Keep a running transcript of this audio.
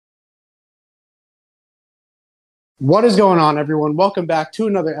What is going on, everyone? Welcome back to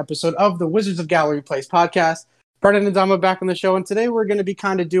another episode of the Wizards of Gallery Place podcast. Brendan and Damo back on the show, and today we're going to be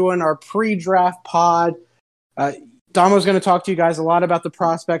kind of doing our pre-draft pod. Damo's going to talk to you guys a lot about the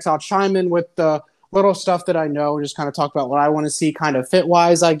prospects. I'll chime in with the little stuff that I know, just kind of talk about what I want to see kind of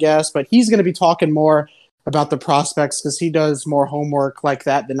fit-wise, I guess. But he's going to be talking more about the prospects because he does more homework like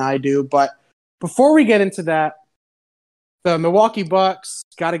that than I do. But before we get into that, the Milwaukee Bucks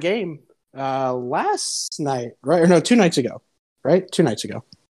got a game last night, right? Or no, 2 nights ago, right? 2 nights ago.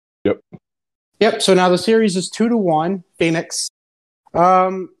 Yep. So now the series is 2-1, Phoenix.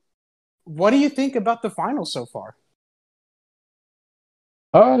 What do you think about the finals so far?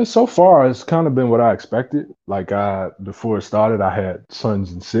 So far, it's kind of been what I expected. Before it started, I had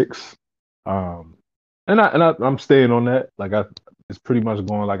Suns in 6, and I'm staying on that. It's pretty much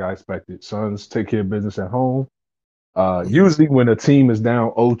going like I expected. Suns take care of business at home. Usually, when a team is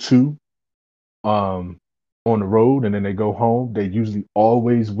down 0-2, on the road, and then they go home, they usually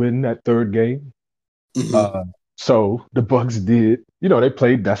always win that third game. So the Bucks did. They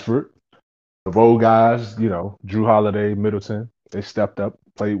played desperate. The road guys, Drew Holiday, Middleton, they stepped up,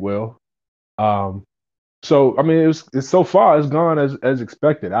 played well. So I mean, it's so far it's gone as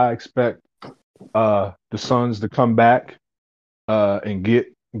expected. I expect the Suns to come back and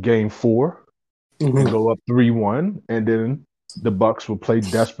get game 4 and go up 3-1, and then the Bucks will play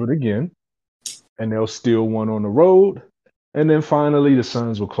desperate again, and they'll steal one on the road, and then finally the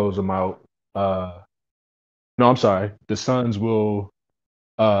Suns will close them out. The Suns will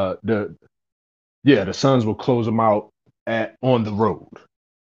the Suns will close them out on the road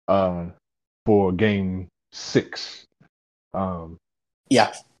for game 6. That's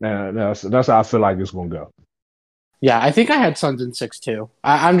how I feel like it's gonna go. Yeah, I think I had Suns in 6 too.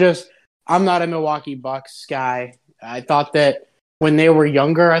 I'm not a Milwaukee Bucks guy. I thought that when they were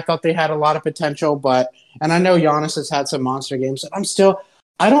younger, I thought they had a lot of potential, and I know Giannis has had some monster games.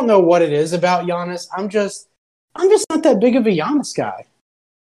 I don't know what it is about Giannis. I'm just not that big of a Giannis guy.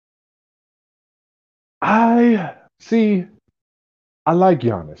 I like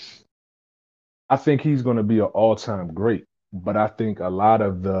Giannis. I think he's going to be an all-time great, but I think a lot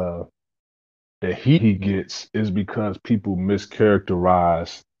of the heat he gets is because people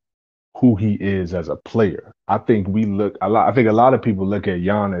mischaracterize who he is as a player. I think a lot of people look at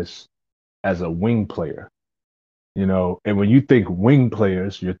Giannis as a wing player, and when you think wing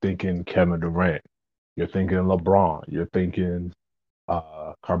players, you're thinking Kevin Durant, you're thinking LeBron, you're thinking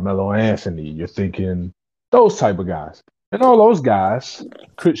Carmelo Anthony, you're thinking those type of guys. And all those guys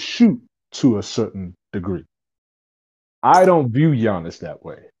could shoot to a certain degree. I don't view Giannis that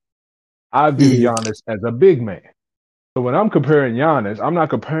way. I view Giannis as a big man. So when I'm comparing Giannis, I'm not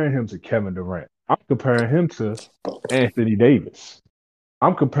comparing him to Kevin Durant. I'm comparing him to Anthony Davis.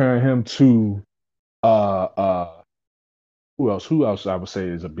 I'm comparing him to who else I would say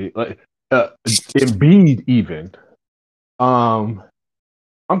is a big Embiid even. I'm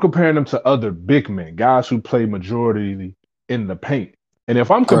comparing him to other big men, guys who play majority in the paint. And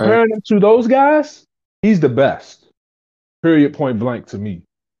if I'm comparing him to those guys, he's the best. Period, point blank to me.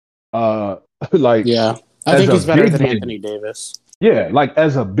 I think he's better than Anthony Davis. Yeah,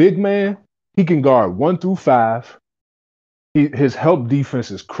 as a big man, he can guard 1 through 5. His help defense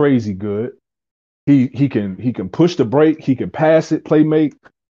is crazy good. He can push the break. He can pass it, play make.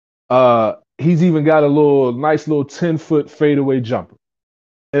 He's even got a nice little 10-foot fadeaway jumper.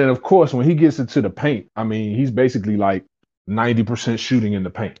 And of course, when he gets into the paint, I mean, he's basically like 90% shooting in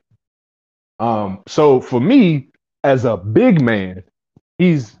the paint. So for me, as a big man,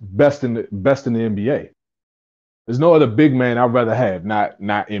 he's best in the NBA. There's no other big man I'd rather have. Not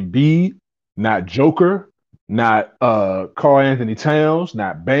Embiid, not Joker, not Karl Anthony Towns,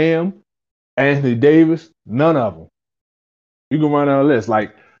 not Bam, Anthony Davis, none of them. You can run down a list.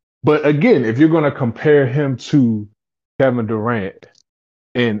 But again, if you're going to compare him to Kevin Durant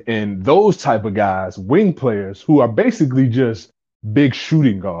and those type of guys, wing players who are basically just big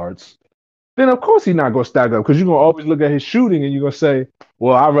shooting guards, then of course he's not going to stack up because you're going to always look at his shooting and you're going to say,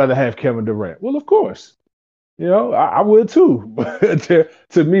 well, I'd rather have Kevin Durant. Well, of course. I would too. But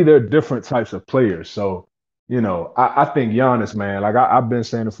to me, they're different types of players. So, I think Giannis, man, I've been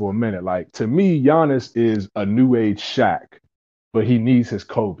saying it for a minute. To me, Giannis is a new age Shaq, but he needs his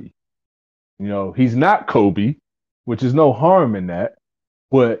Kobe. He's not Kobe, which is no harm in that,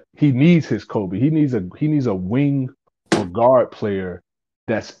 but he needs his Kobe. He needs a wing or guard player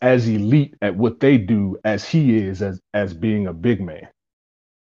that's as elite at what they do as he is as being a big man.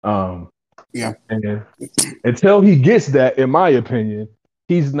 And until he gets that, in my opinion,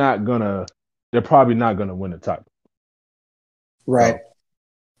 they're probably not gonna win the title. Right.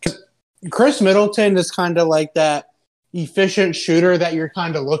 So, Chris Middleton is kind of like that efficient shooter that you're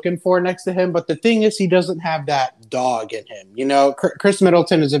kind of looking for next to him. But the thing is, he doesn't have that dog in him. You know, Chris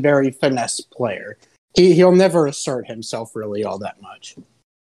Middleton is a very finesse player. He'll never assert himself really all that much.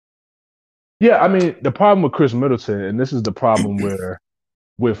 Yeah, I mean, the problem with Chris Middleton, and this is the problem where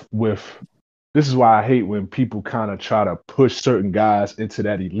with this is why I hate when people kind of try to push certain guys into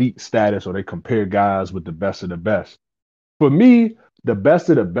that elite status or they compare guys with the best of the best. For me, the best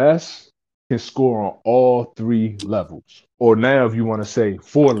of the best can score on all three levels. Or now, if you want to say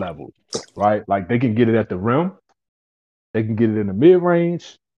 4 levels, right? Like they can get it at the rim, they can get it in the mid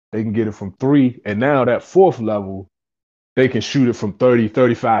range, they can get it from 3. And now that 4th level, they can shoot it from 30,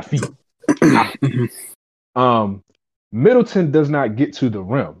 35 feet. Middleton does not get to the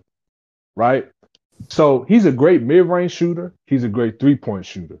rim, right? So he's a great mid-range shooter. He's a great 3-point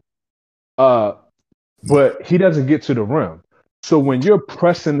shooter. But he doesn't get to the rim. So when you're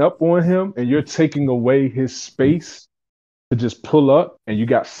pressing up on him and you're taking away his space to just pull up and you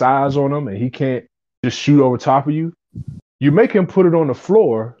got size on him and he can't just shoot over top of you, you make him put it on the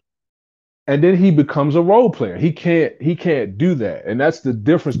floor and then he becomes a role player. He can't do that. And that's the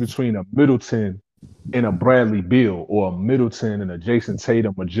difference between a Middleton and a Bradley Beal or a Middleton and a Jason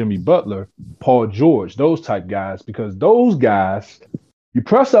Tatum or Jimmy Butler, Paul George, those type guys, because those guys, you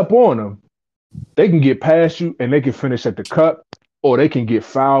press up on them, they can get past you and they can finish at the cup, or they can get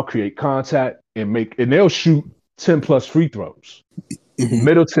fouled, create contact, and they'll shoot 10 plus free throws. Mm-hmm.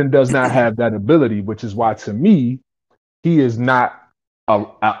 Middleton does not have that ability, which is why, to me, he is not an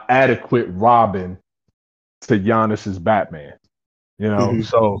adequate Robin to Giannis's Batman. You know, mm-hmm.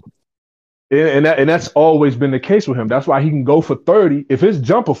 So and that's always been the case with him. That's why he can go for 30. If his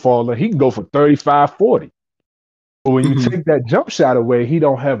jumper falling, he can go for 35, 40. But when you take that jump shot away, he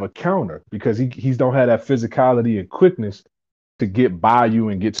don't have a counter because he don't have that physicality and quickness to get by you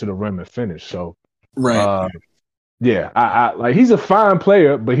and get to the rim and finish. So, right. Yeah, I like he's a fine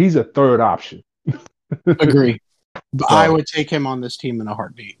player, but he's a third option. Agree. But I would take him on this team in a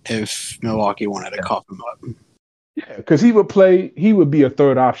heartbeat if Milwaukee wanted to cough him up. Yeah, because he would be a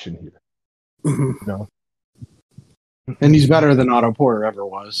third option here. You know? And he's better than Otto Porter ever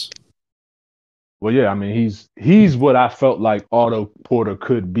was. Well, yeah, I mean, he's what I felt like Otto Porter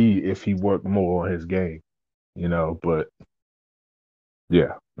could be if he worked more on his game, you know, but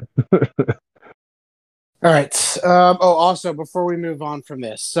yeah. All right. Also, before we move on from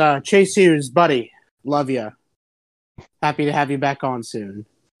this, Chase Hughes, buddy, love you. Happy to have you back on soon.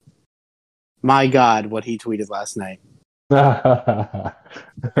 My God, what he tweeted last night.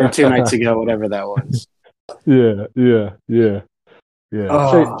 Or 2 nights ago, whatever that was. Yeah.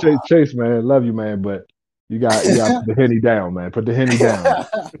 Oh. Chase, man, love you, man, but you got to put the Henny down, man. Put the Henny down.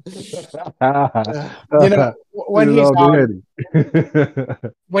 You know,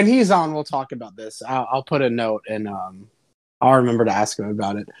 when he's on, we'll talk about this. I'll put a note and I'll remember to ask him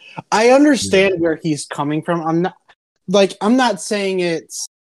about it. I understand where he's coming from. I'm not saying it's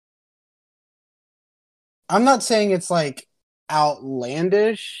like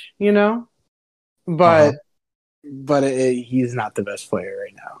outlandish, you know, but he's not the best player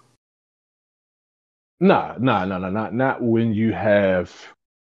right now. Not when you have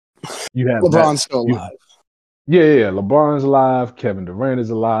LeBron's still alive. Yeah. LeBron's alive. Kevin Durant is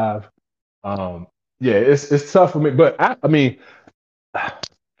alive. It's tough for me, but I mean,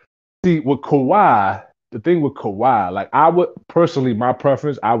 see with Kawhi, the thing with Kawhi, like I would personally, my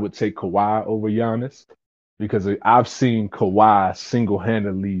preference, I would take Kawhi over Giannis because I've seen Kawhi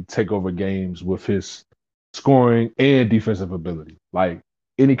single-handedly take over games with his scoring and defensive ability. Like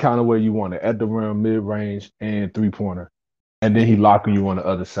any kind of way you want it, at the rim, mid-range, and three-pointer. And then he locking you on the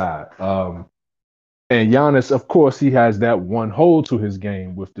other side. And Giannis, of course, he has that one hole to his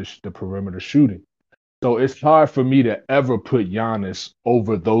game with the perimeter shooting. So it's hard for me to ever put Giannis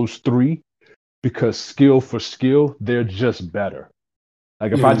over those three because skill for skill, they're just better.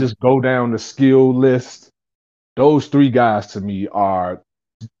 Like if I just go down the skill list, those three guys to me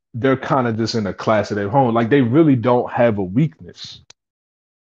they're kind of just in a class of their own. Like they really don't have a weakness.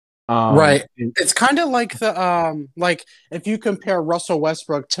 Right. It's kind of like the like if you compare Russell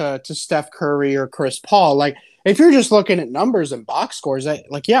Westbrook to Steph Curry or Chris Paul, like if you're just looking at numbers and box scores,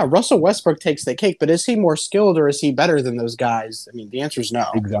 Russell Westbrook takes the cake, but is he more skilled or is he better than those guys? I mean, the answer is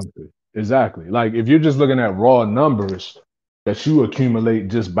no. Exactly. Like if you're just looking at raw numbers that you accumulate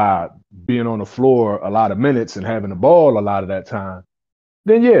just by being on the floor a lot of minutes and having the ball a lot of that time,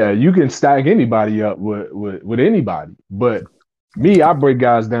 then yeah, you can stack anybody up with anybody. But me, I break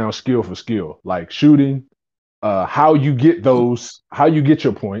guys down skill for skill, like shooting, how you get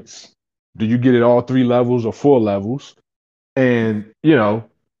your points. Do you get it all 3 levels or 4 levels? And, your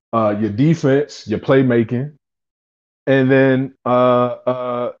defense, your playmaking, And then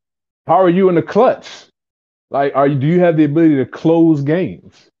how are you in the clutch? Like, do you have the ability to close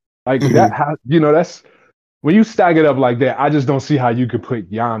games? Like that, Mhm. how, that's when you stack it up like that. I just don't see how you could put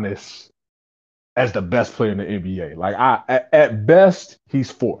Giannis as the best player in the NBA. Like, at best,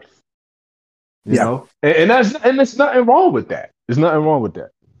 he's fourth. Yeah. And there's nothing wrong with that. There's nothing wrong with that.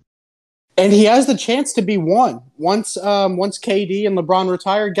 And he has the chance to be one. Once KD and LeBron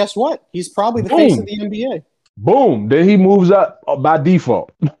retire, guess what? He's probably the face of Boom, the NBA. boom. Then he moves up by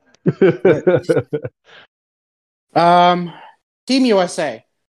default. Right. Team USA.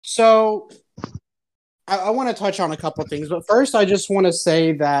 So I want to touch on a couple things, but first I just want to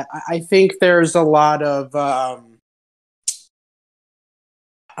say that I think there's a lot of I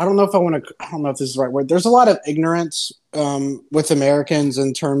don't know if this is the right word. There's a lot of ignorance with Americans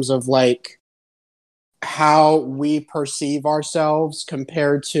in terms of like how we perceive ourselves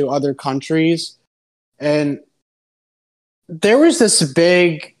compared to other countries. And there was this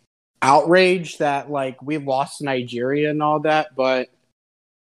big outrage that like we lost Nigeria and all that, but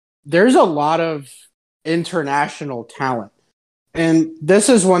there's a lot of international talent. And this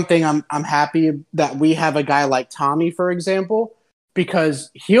is one thing I'm happy that we have a guy like Tommy, for example,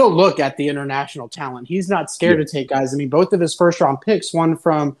 because he'll look at the international talent. He's not scared Yeah. to take guys. I mean, both of his first round picks, one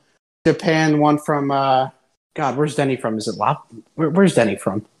from Japan, one from God, where's Denny from? Is it where's Denny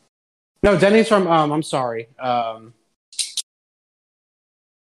from? No, Denny's from I'm sorry.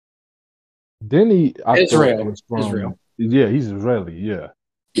 Denny, I thought Israel. was from, Israel. yeah, he's Israeli. Yeah.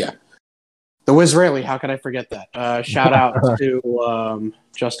 Yeah. The Israeli, how could I forget that? Shout out to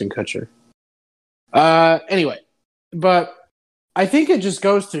Justin Kutcher. Anyway, but I think it just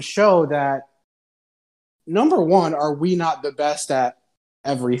goes to show that number one, are we not the best at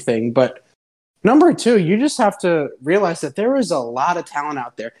everything? But number two, you just have to realize that there is a lot of talent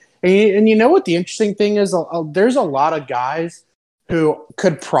out there. And you know what the interesting thing is? There's a lot of guys who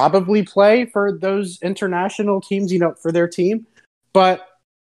could probably play for those international teams, for their team, but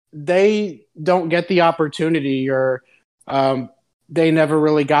they don't get the opportunity or they never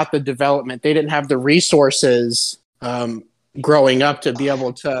really got the development. They didn't have the resources growing up to be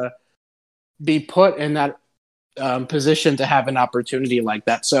able to be put in that position to have an opportunity like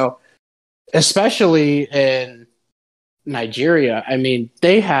that. So, especially in Nigeria, I mean,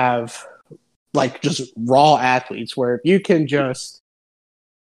 they have like just raw athletes where if you can just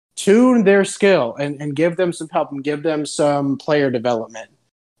tune their skill and give them some help and give them some player development,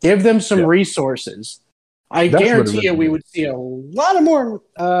 give them some Yeah. resources, I That's what it guarantee you we really is. would see a lot of more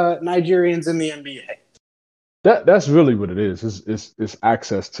Nigerians in the NBA. That's really what it is. It's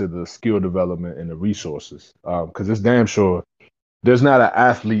access to the skill development and the resources. Because it's damn sure there's not an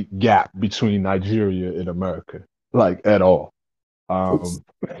athlete gap between Nigeria and America, like at all. Um,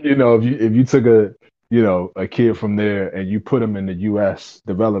 if you took a kid from there and you put him in the U.S.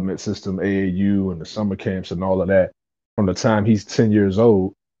 development system, AAU, and the summer camps and all of that, from the time he's 10 years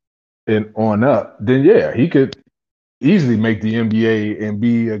old and on up, then yeah, he could easily make the NBA and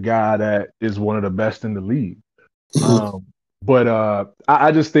be a guy that is one of the best in the league. Um, but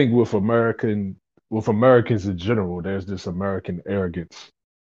I just think with Americans in general, there's this American arrogance.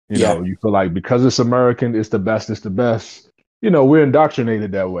 Yeah. You feel like because it's American, it's the best, it's the best. We're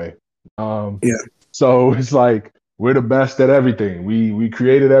indoctrinated that way. Um, Yeah. so it's like we're the best at everything. We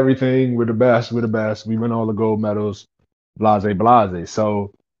created everything. We're the best. We're the best. We win all the gold medals. Blase, blase.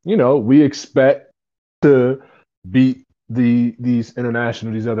 So we expect to beat these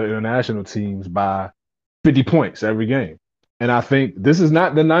other international teams by 50 points every game. And I think this is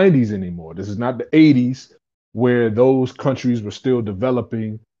not the 90s anymore. This is not the 80s where those countries were still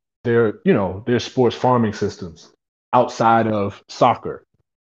developing their sports farming systems outside of soccer.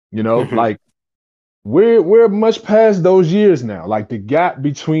 Mhm. Like we're much past those years now. Like the gap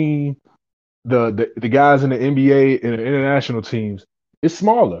between the guys in the NBA and the international teams is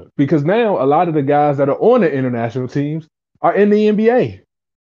smaller because now a lot of the guys that are on the international teams are in the NBA.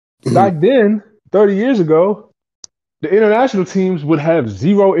 Mhm. Back then, 30 years ago, the international teams would have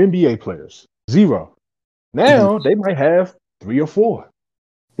zero NBA players. Zero. Mhm. Now they might have three or four,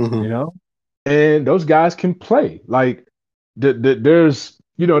 you Mhm. know? And those guys can play. Like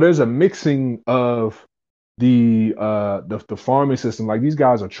there's a mixing of the farming system. Like these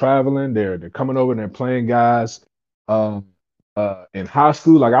guys are traveling, they're coming over and they're playing guys in high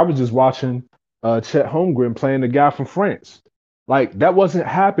school. Like I was just watching Chet Holmgren playing the guy from France. Like that wasn't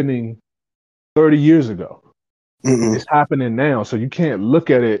happening 30 years ago. Mhm. It's happening now. So you can't look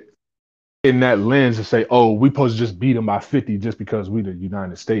at it in that lens and say, oh, we supposed to just beat them by 50 just because we the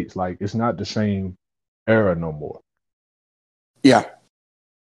United States. Like it's not the same era no more. Yeah.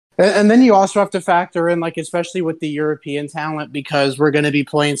 And then you also have to factor in, like, especially with the European talent, because we're going to be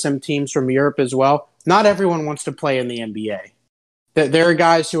playing some teams from Europe as well. Not everyone wants to play in the NBA. There are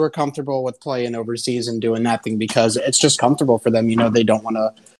guys who are comfortable with playing overseas and doing that thing because it's just comfortable for them. They don't want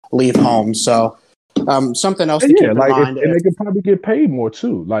to leave home. So something else to keep in mind. And they could probably get paid more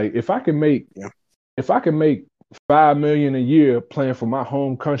too. Like if I can make $5 million a year playing for my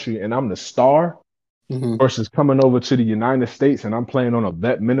home country and I'm the star versus coming over to the United States and I'm playing on a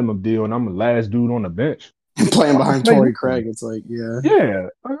vet minimum deal and I'm the last dude on the bench. Playing behind Torrey Craig, it's like, yeah,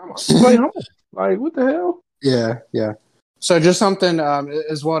 I'm play home. Like what the hell? Yeah. So just something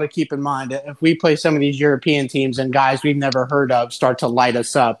as well to keep in mind. If we play some of these European teams and guys we've never heard of start to light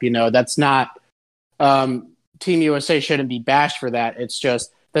us up, that's not Team USA shouldn't be bashed for that. It's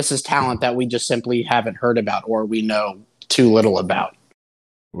just this is talent that we just simply haven't heard about or we know too little about.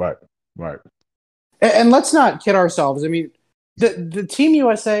 Right. And let's not kid ourselves. I mean, the Team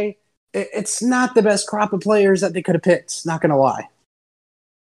USA, it's not the best crop of players that they could have picked. Not going to lie.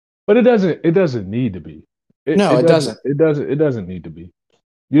 But it doesn't need to be. It doesn't. It doesn't need to be.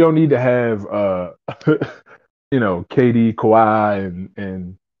 You don't need to have KD, Kawhi,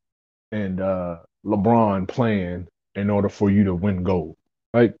 and LeBron playing in order for you to win gold.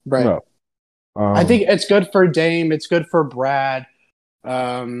 Like right. No. I think it's good for Dame. It's good for Brad.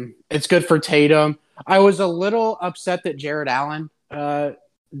 It's good for Tatum. I was a little upset that Jared Allen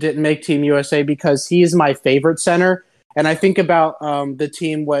didn't make Team USA because he's my favorite center. And I think about the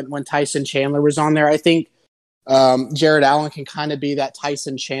team when Tyson Chandler was on there. I think Jared Allen can kind of be that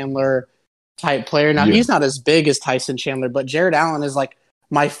Tyson Chandler type player. Now, he's not as big as Tyson Chandler, but Jared Allen is like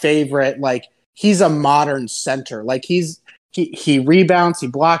my favorite. Like, he's a modern center. Like, he rebounds, he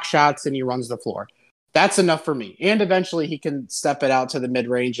blocks shots, and he runs the floor. That's enough for me. And eventually he can step it out to the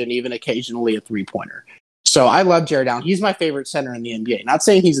mid-range and even occasionally a three-pointer. So I love Jared Allen. He's my favorite center in the NBA. Not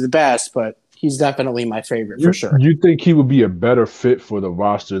saying he's the best, but he's definitely my favorite for sure. You think he would be a better fit for the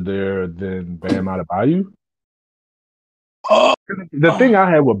roster there than Bam Adebayo? The thing I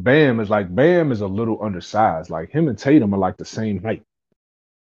had with Bam is like Bam is a little undersized. Like him and Tatum are like the same height.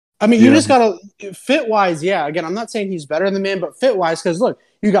 I mean, you just got to fit-wise, yeah. Again, I'm not saying he's better than the man, but fit-wise, because look,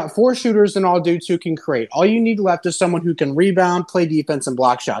 you got 4 shooters and all dudes who can create. All you need left is someone who can rebound, play defense, and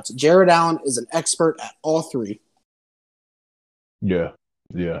block shots. Jared Allen is an expert at all 3. Yeah,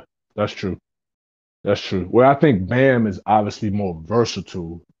 that's true. Well, I think Bam is obviously more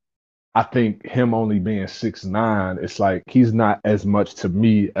versatile. I think him only being 6'9", it's like he's not as much to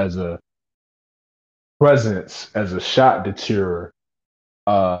me as a presence, as a shot deterrer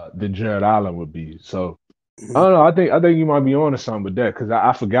than Jared Allen would be. So I don't know. I think you might be on to something with that because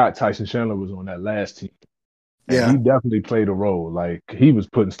I forgot Tyson Chandler was on that last team. And he definitely played a role. Like he was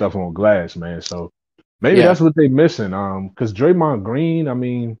putting stuff on glass, man. So maybe that's what they're missing. Because Draymond Green, I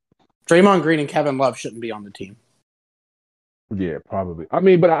mean, Draymond Green and Kevin Love shouldn't be on the team. Yeah, probably. I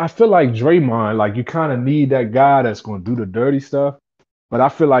mean, but I feel like Draymond, like you kind of need that guy that's going to do the dirty stuff. But I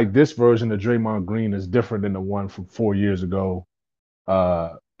feel like this version of Draymond Green is different than the one from 4 years ago.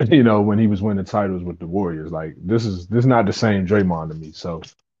 When he was winning titles with the Warriors. Like this is not the same Draymond to me. So,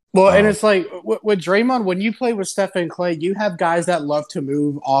 and it's like with Draymond, when you play with Steph and Clay, you have guys that love to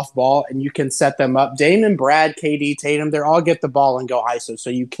move off ball, and you can set them up. Dame and Brad, KD, Tatum, they're all get the ball and go ISO, so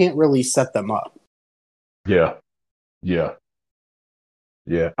you can't really set them up. Yeah.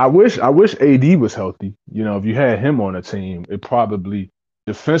 I wish AD was healthy. If you had him on a team, it probably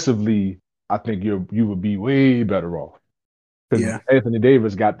defensively, I think you would be way better off. Because Anthony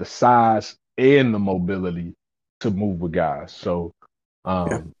Davis got the size and the mobility to move with guys. So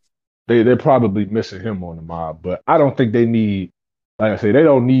they're probably missing him on the mob. But I don't think they need, like I say, they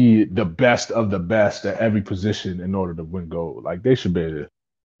don't need the best of the best at every position in order to win gold. Like they should be able to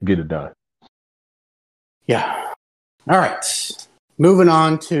get it done. Yeah. All right. Moving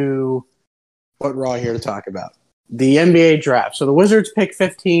on to what we're all here to talk about. The NBA draft. So the Wizards pick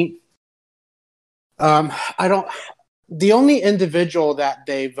 15th. The only individual that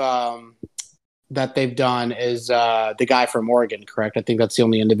they've done is the guy from Oregon, correct? I think that's the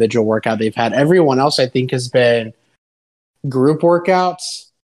only individual workout they've had. Everyone else, I think, has been group workouts.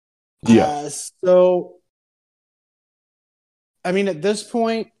 Yeah. So, I mean, at this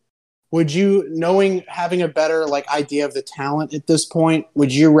point, would you, having a better idea of the talent at this point,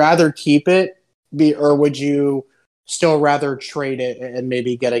 would you rather keep it, or would you still rather trade it and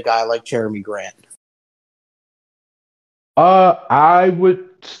maybe get a guy like Jeremy Grant? I would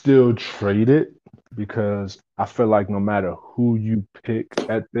still trade it because I feel like no matter who you pick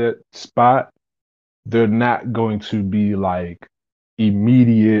at that spot, they're not going to be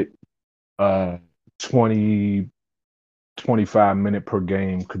immediate 20 25-minute per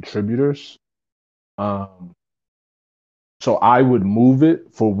game contributors. So I would move it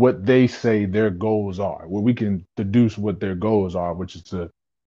for what they say their goals are, where we can deduce what their goals are, which is to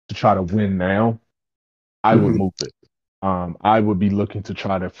try to win now. I would move it. I would be looking to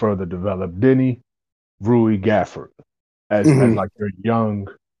try to further develop Denny, Rui, Gafford as like your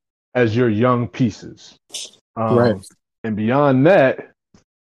young pieces. Right. And beyond that,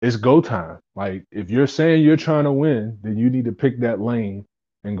 it's go time. Like if you're saying you're trying to win, then you need to pick that lane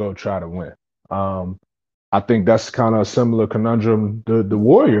and go try to win. I think that's kind of a similar conundrum the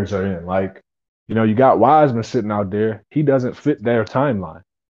Warriors are in. Like, you got Wiseman sitting out there. He doesn't fit their timeline.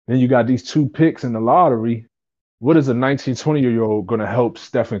 Then you got these 2 picks in the lottery. What is a 19, 20-year-old going to help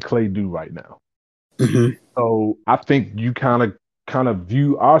Steph and Clay do right now? So I think you kind of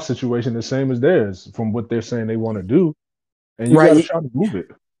view our situation the same as theirs from what they're saying they want to do. And you got to try to move it.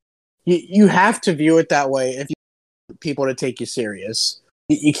 You have to view it that way if you want people to take you serious.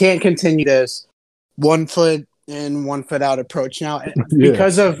 You can't continue this 1 foot in, 1 foot out approach now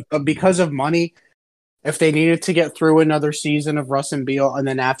because of money. If they needed to get through another season of Russ and Beal, and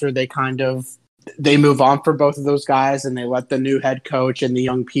then after they move on for both of those guys and they let the new head coach and the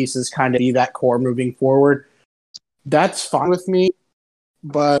young pieces kind of be that core moving forward, that's fine with me.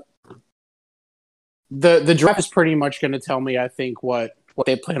 But the draft is pretty much going to tell me, I think, what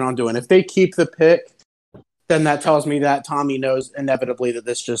they plan on doing. If they keep the pick, then that tells me that Tommy knows inevitably that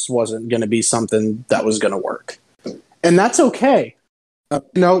this just wasn't going to be something that was going to work. And that's okay.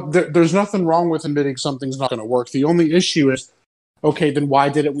 No, there's nothing wrong with admitting something's not going to work. The only issue is, okay, then why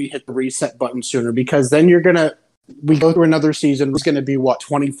didn't we hit the reset button sooner? Because then we go through another season. It's going to be,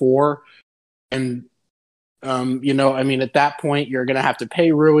 24? And, at that point, you're going to have to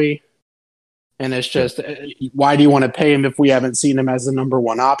pay Rui. And it's just, why do you want to pay him if we haven't seen him as the number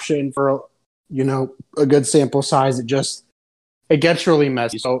 1 option for, a good sample size? It gets really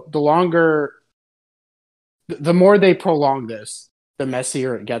messy. So the more they prolong this, the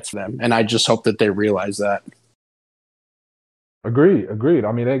messier it gets for them. And I just hope that they realize that. Agreed.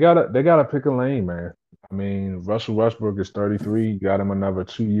 I mean, they gotta pick a lane, man. I mean, Russell Westbrook is 33. You got him another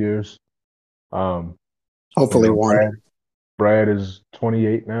 2 years. Hopefully one. Brad is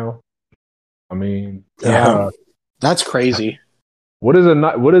 28 now. I mean, that's crazy. What is a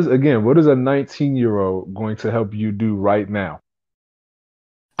 19-year-old going to help you do right now?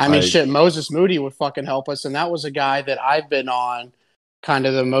 I mean, shit, Moses Moody would fucking help us, and that was a guy that I've been on kind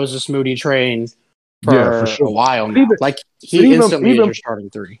of the Moses Moody train for a while now. He instantly is your starting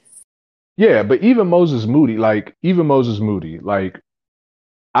 3. Yeah, but even Moses Moody, I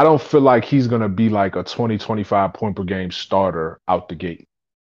don't feel like he's going to be like a 20, 25 point per game starter out the gate.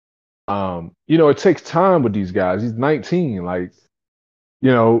 It takes time with these guys. He's 19.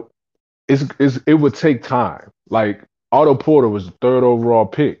 It would take time. Like Otto Porter was the 3rd overall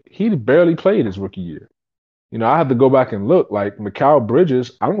pick. He barely played his rookie year. I had to go back and look. Like Mikal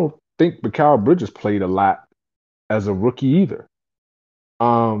Bridges, I don't think Mikal Bridges played a lot as a rookie either.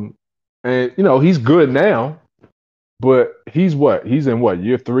 And he's good now, but he's what? He's in what,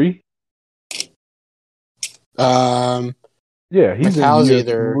 year 3? Yeah, he's Mikal's in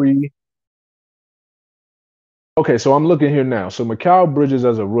year 3. Okay, so I'm looking here now. So Mikal Bridges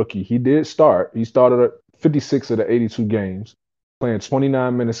as a rookie, he did start. He started at 56 of the 82 games, playing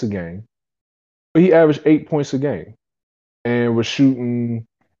 29 minutes a game. But he averaged 8 points a game and was shooting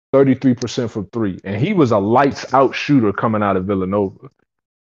 33% from 3. And he was a lights-out shooter coming out of Villanova.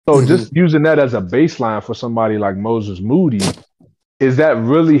 So just using that as a baseline for somebody like Moses Moody, is that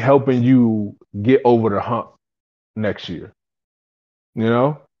really helping you get over the hump next year?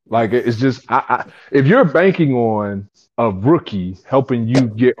 It's just if you're banking on a rookie helping you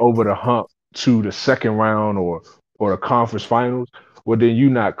get over the hump to the second round or the conference finals, well, then you're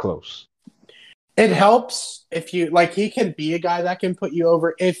not close. It helps if he can be a guy that can put you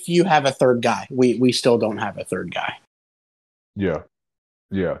over if you have a third guy. We still don't have a third guy. Yeah.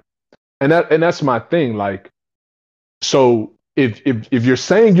 And that's my thing. Like, so if you're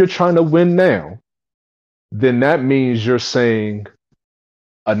saying you're trying to win now, then that means you're saying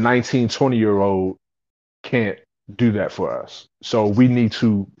a 19, 20-year-old can't do that for us. So we need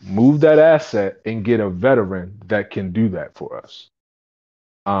to move that asset and get a veteran that can do that for us.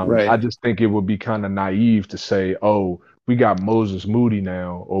 Right. I just think it would be kind of naive to say, oh, we got Moses Moody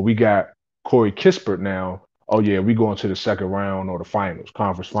now, or we got Corey Kispert now. Oh, yeah, we going to the second round or the finals,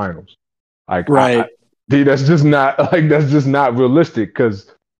 conference finals. Right. That's just not realistic,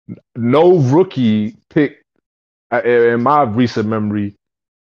 because no rookie pick, in my recent memory,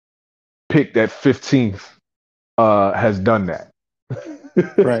 picked at 15th has done that.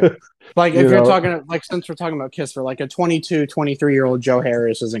 Right. Like You if you're know, talking like since we're talking about Kiss for like a 22, 23-year-old Joe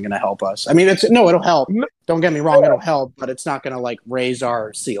Harris isn't going to help us. I mean, it'll help. Don't get me wrong, it'll help, but it's not going to like raise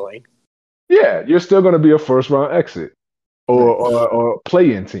our ceiling. yeah, you're still going to be a first round exit Right. or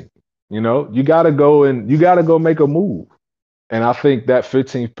play in team. You know, you got to go make a move. And I think that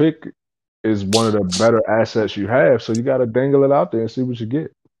 15th pick is one of the better assets you have. So you got to dangle it out there and see what you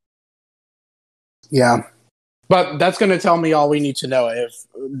get. Yeah. But that's going to tell me all we need to know if,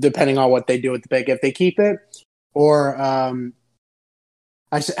 depending on what they do with the pick, if they keep it or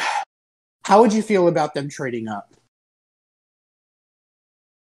how would you feel about them trading up?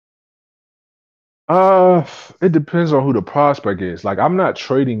 It depends on who the prospect is. Like, I'm not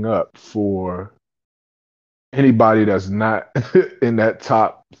trading up for anybody that's not in that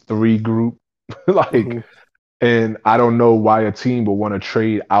top 3 group. Mm-hmm. And I don't know why a team would want to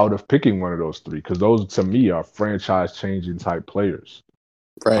trade out of picking one of those 3 because those to me are franchise changing type players.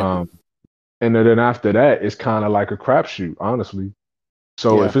 Right. And then after that, it's kind of like a crapshoot, honestly.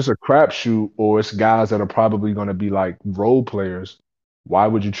 So if it's a crapshoot or it's guys that are probably going to be like role players, why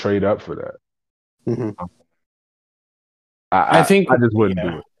would you trade up for that? Mm-hmm. I think I just wouldn't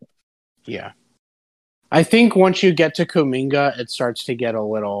do it. Yeah. I think once you get to Kuminga, it starts to get a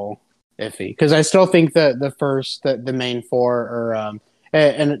little iffy because I still think that the main 4 are,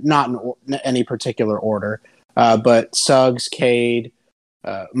 and not in any particular order, but Suggs, Cade,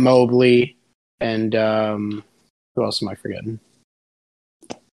 Mobley, and who else am I forgetting?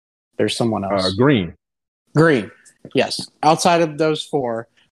 There's someone else. Green. Yes. Outside of those 4,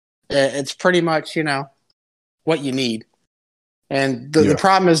 it's pretty much, what you need. And the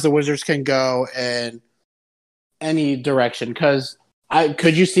problem is the Wizards can go in any direction because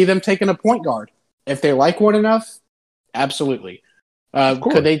could you see them taking a point guard if they like one enough? Absolutely.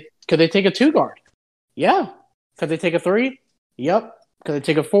 Could they take a 2 guard? Yeah. Could they take a 3? Yep. Could they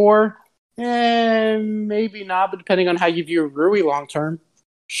take a 4? Maybe not, but depending on how you view Rui long term,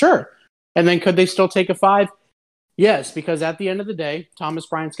 sure. And then could they still take a 5? Yes, because at the end of the day, Thomas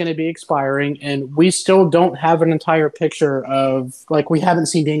Bryant's going to be expiring, and we still don't have an entire picture of, like, we haven't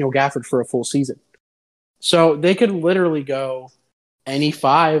seen Daniel Gafford for a full season. So they could literally go any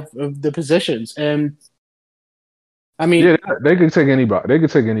 5 of the positions. And, I mean... Yeah, they could take anybody. They could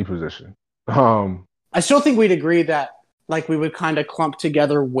take any position. I still think we'd agree that, like, we would kind of clump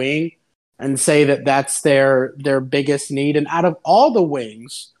together wing and say that that's their biggest need. And out of all the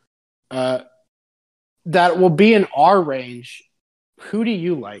wings... that will be in our range. Who do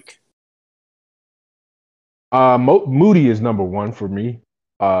you like? Moody is number 1 for me.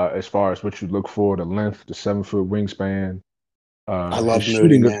 As far as what you look for, the length, the 7-foot wingspan. I love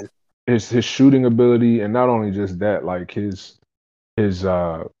Moody, man. His shooting ability, and not only just that, like his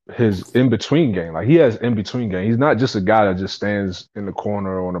in between game. Like he has in between game. He's not just a guy that just stands in the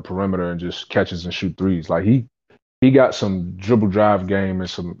corner on the perimeter and just catches and shoot threes. Like he got some dribble drive game and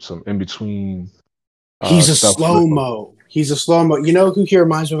some in between. He's a slow-mo. He's a slow-mo. You know who he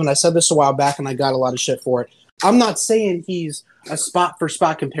reminds me of? And I said this a while back, and I got a lot of shit for it. I'm not saying he's a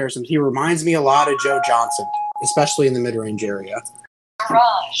spot-for-spot comparison. He reminds me a lot of Joe Johnson, especially in the mid-range area.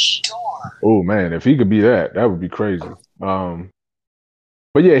 Garage door. Oh, man. If he could be that would be crazy. But,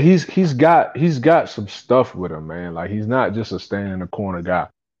 yeah, he's got some stuff with him, man. Like, he's not just a stand-in-the-corner guy.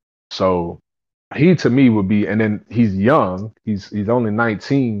 So, he, to me, would be – and then he's young. He's only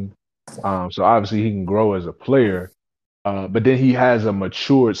 19. So obviously he can grow as a player, but then he has a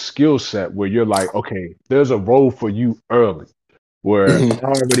matured skill set where you're like, okay, there's a role for you early, where I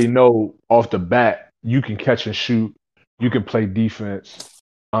already know off the bat you can catch and shoot, you can play defense,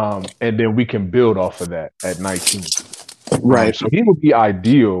 and then we can build off of that at 19. Right. So he would be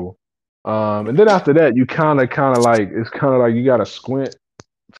ideal. And then after that, you kind of like you got to squint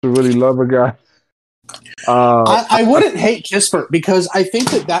to really love a guy. I wouldn't hate Kispert because I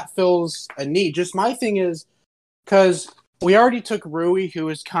think that fills a need. Just my thing is because we already took Rui, who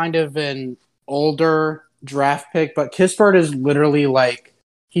is kind of an older draft pick, but Kispert is literally like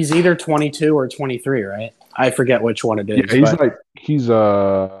he's either 22 or 23, right? I forget which one it is. Yeah,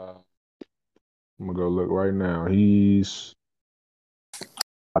 I'm gonna go look right now. I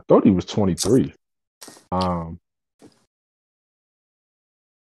thought he was 23.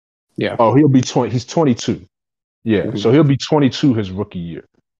 Yeah. Oh, he'll be 20. He's 22. Yeah. Mm-hmm. So he'll be 22 his rookie year.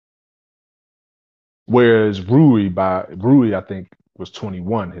 Whereas Rui, I think, was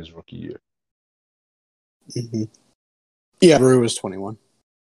 21 his rookie year. Mm-hmm. Yeah, Rui was 21.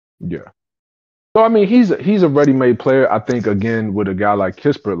 Yeah. So I mean, he's a ready-made player. I think again with a guy like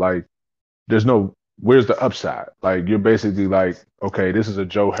Kispert, like where's the upside? Like you're basically like, okay, this is a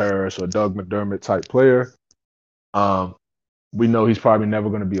Joe Harris or Doug McDermott type player. We know he's probably never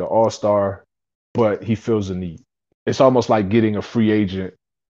going to be an all-star, but he feels a need. It's almost like getting a free agent,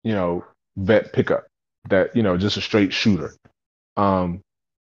 vet pickup that, just a straight shooter. And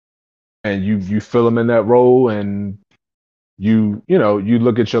you fill him in that role, and you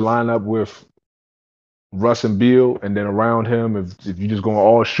look at your lineup with Russ and Beal, and then around him, if you're just going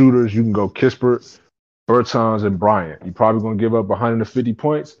all shooters, you can go Kispert, Bertans, and Bryant. You're probably going to give up 150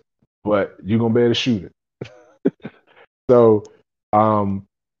 points, but you're going to be able to shoot it. So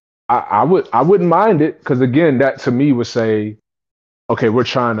I wouldn't mind it, because again, that to me would say, okay, we're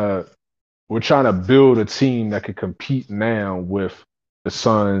trying to build a team that could compete now with the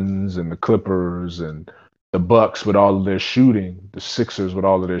Suns and the Clippers and the Bucks with all of their shooting, the Sixers with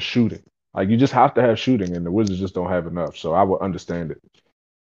all of their shooting. Like, you just have to have shooting, and the Wizards just don't have enough. So I would understand it.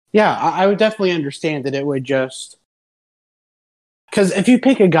 Yeah, I would definitely understand that. It would just because if you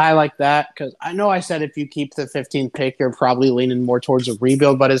pick a guy like that, because I know I said if you keep the 15th pick, you're probably leaning more towards a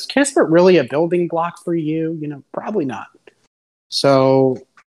rebuild. But is Kispert really a building block for you? Probably not. So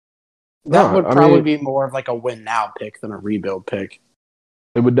that would probably be more of like a win now pick than a rebuild pick.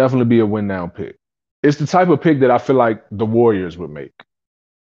 It would definitely be a win now pick. It's the type of pick that I feel like the Warriors would make.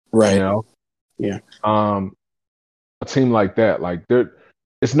 Right. Yeah. A team like that, like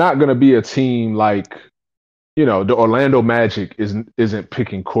it's not going to be a team like, the Orlando Magic isn't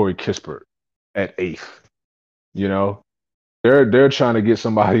picking Corey Kispert at 8th. They're trying to get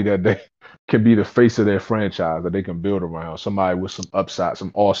somebody that they can be the face of their franchise, that they can build around, somebody with some upside,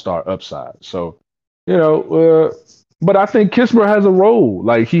 some all-star upside. So, but I think Kispert has a role.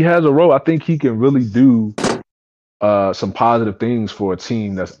 Like, he has a role. I think he can really do some positive things for a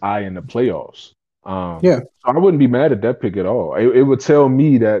team that's eyeing the playoffs. So I wouldn't be mad at that pick at all. It would tell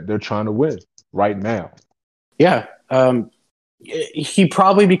me that they're trying to win right now. Yeah. He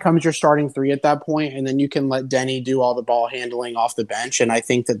probably becomes your starting 3 at that point, and then you can let Denny do all the ball handling off the bench. And I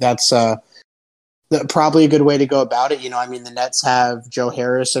think that's probably a good way to go about it. The Nets have Joe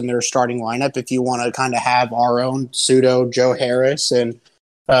Harris in their starting lineup. If you want to kind of have our own pseudo Joe Harris and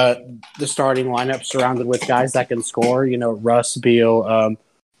the starting lineup surrounded with guys that can score, Russ, Beal,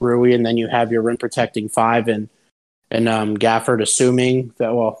 Rui, and then you have your rim protecting 5 and Gafford, assuming that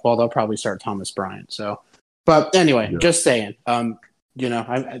they'll probably start Thomas Bryant. So, but anyway, just saying,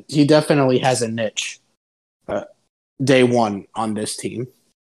 he definitely has a niche day one on this team.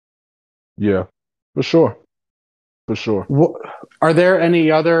 Yeah, for sure. Are there any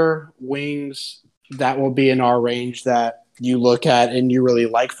other wings that will be in our range that you look at and you really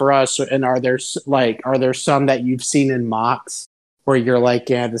like for us? And are there some that you've seen in mocks where you're like,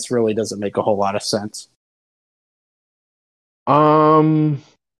 yeah, this really doesn't make a whole lot of sense?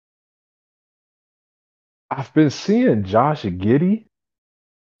 I've been seeing Josh Giddey.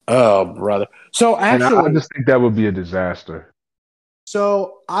 Oh, brother. So actually, I just think that would be a disaster.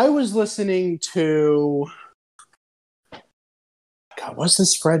 So I was listening to, God, what's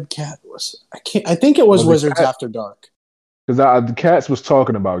this Fred Cat? I think it was Wizards After Dark. Because the Cats was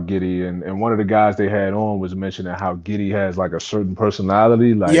talking about Giddey, and one of the guys they had on was mentioning how Giddey has like a certain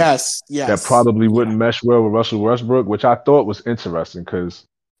personality, like yes, that probably wouldn't mesh well with Russell Westbrook, which I thought was interesting because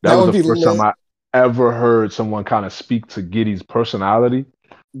that was the first time I ever heard someone kind of speak to Giddey's personality.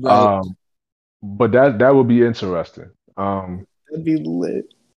 Right. But that would be interesting. That'd be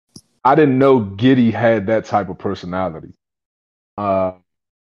lit. I didn't know Giddey had that type of personality.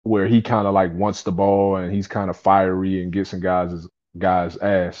 Where he kind of like wants the ball and he's kind of fiery and gets in guys'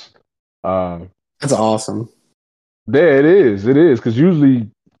 ass. That's awesome. Yeah, it is. It is, because usually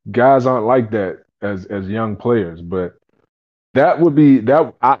guys aren't like that as young players. But that would be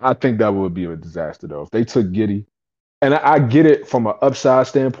that. I think that would be a disaster though if they took Giddey. And I get it from an upside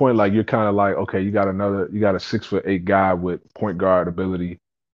standpoint. Like, you're kind of like, okay, you got a 6'8" guy with point guard ability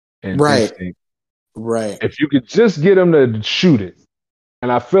and instinct. Right. If you could just get him to shoot it.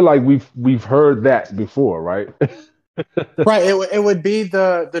 And I feel like we've heard that before, right? Right. It would be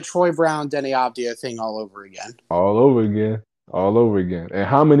the Troy Brown, Denny Avdia thing all over again. All over again. And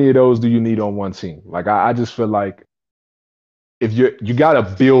how many of those do you need on one team? Like, I just feel like if you got to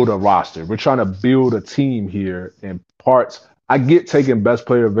build a roster. We're trying to build a team here in parts. I get taking best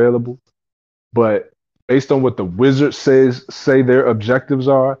player available, but based on what the Wizards say their objectives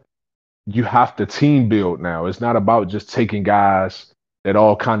are, you have to team build now. It's not about just taking guys that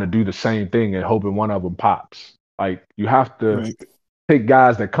all kind of do the same thing and hoping one of them pops. Like, you have to take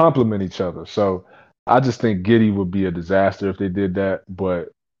guys that complement each other. So I just think Giddey would be a disaster if they did that,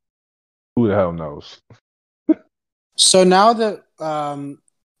 but who the hell knows? So now that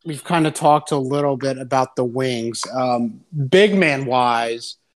we've kind of talked a little bit about the wings, big man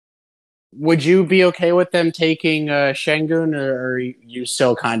wise, would you be okay with them taking Şengün, or are you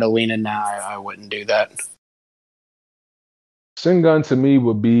still kind of leaning now? I wouldn't do that. Sengun to me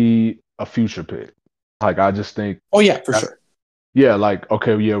would be a future pick. Like I just think, Oh yeah, for sure. yeah, like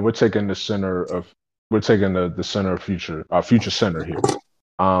okay, yeah, we're taking the center of future, our future center here,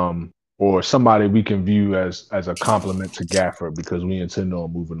 or somebody we can view as a compliment to Gafford because we intend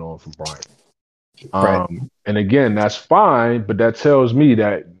on moving on from Bryant. Right. And again, that's fine, but that tells me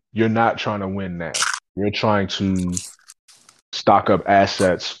that you're not trying to win now. You're trying to stock up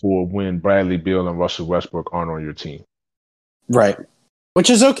assets for when Bradley Beal and Russell Westbrook aren't on your team. Right. Which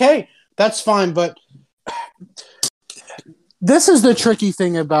is okay. That's fine, but this is the tricky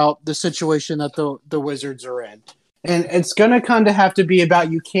thing about the situation that the Wizards are in. And it's going to kind of have to be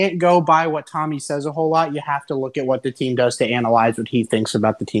about, you can't go by what Tommy says a whole lot. You have to look at what the team does to analyze what he thinks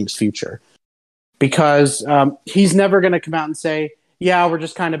about the team's future. Because he's never going to come out and say, yeah, we're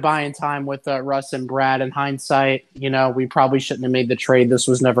just kind of buying time with Russ and Brad. In hindsight, we probably shouldn't have made the trade. This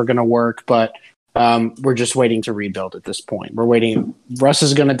was never going to work, but we're just waiting to rebuild at this point. We're waiting. Russ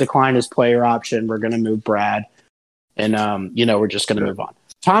is going to decline his player option. We're going to move Brad. And, we're just going to move on.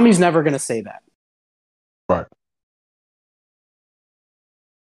 Tommy's never going to say that. Right.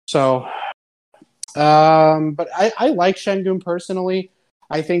 So, but I like Şengün personally.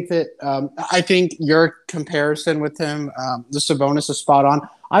 I think your comparison with him, the Sabonis, is spot on.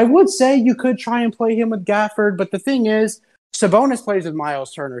 I would say you could try and play him with Gafford, but the thing is, Sabonis plays with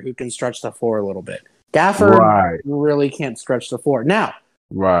Miles Turner, who can stretch the floor a little bit. Gafford really can't stretch the floor. Now,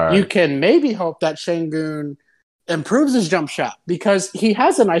 you can maybe hope that Şengün improves his jump shot because he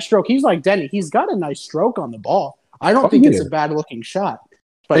has a nice stroke. He's like Denny. He's got a nice stroke on the ball. I don't think it's a bad-looking shot.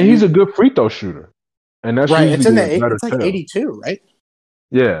 But and he's a good free throw shooter. And that's right. It's like tell. 82, right?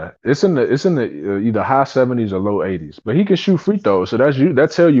 Yeah, it's in the either high 70s or low 80s. But he can shoot free throws, so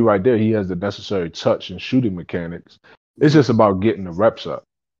that tell you right there he has the necessary touch and shooting mechanics. It's just about getting the reps up.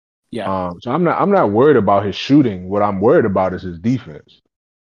 Yeah. So I'm not worried about his shooting. What I'm worried about is his defense.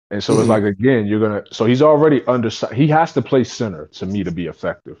 And so it's like again, so he's already undersized. He has to play center to me to be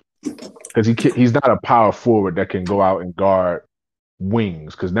effective because he's not a power forward that can go out and guard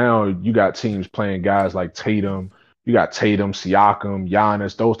wings. Because now you got teams playing guys like Tatum. You got Tatum, Siakam,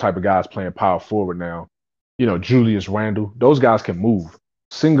 Giannis, those type of guys playing power forward now. Julius Randle. Those guys can move.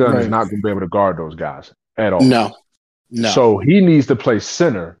 Sengun is not going to be able to guard those guys at all. No. So he needs to play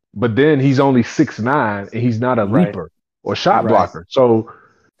center, but then he's only 6'9", and he's not a leaper or shot blocker. So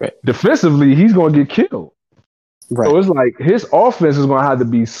defensively, he's going to get killed. Right. So it's like his offense is going to have to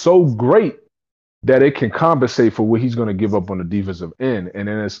be so great that it can compensate for what he's going to give up on the defensive end. And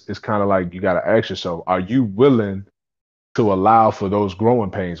then it's kind of like you got to ask yourself, are you willing to allow for those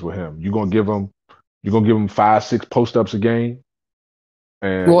growing pains with him? You're going to give him 5-6 post-ups a game?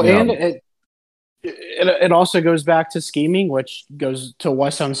 And it also goes back to scheming, which goes to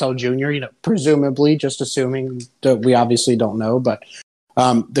Wes Unseld Jr., presumably, just assuming that we obviously don't know, but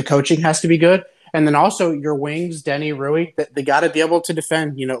the coaching has to be good. And then also your wings, Denny, Rui, they got to be able to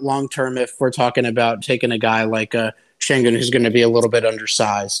defend, long term. If we're talking about taking a guy like Şengün, who's going to be a little bit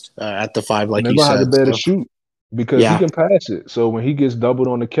undersized at the 5, like you said. They're going to have to shoot because he can pass it. So when he gets doubled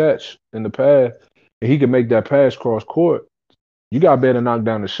on the catch in the pass, and he can make that pass cross court, you got to be able to knock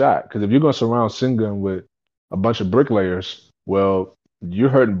down the shot. Because if you're going to surround Şengün with a bunch of bricklayers, well, you're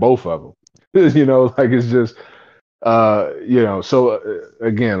hurting both of them. It's just, So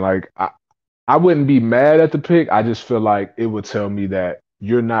again, like I wouldn't be mad at the pick. I just feel like it would tell me that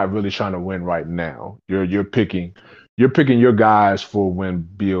you're not really trying to win right now. You're picking your guys for when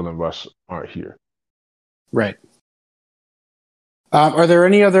Beal and Russ aren't here. Right. Are there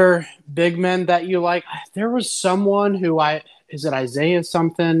any other big men that you like? There was someone who is it Isaiah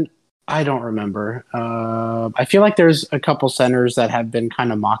something? I don't remember. I feel like there's a couple centers that have been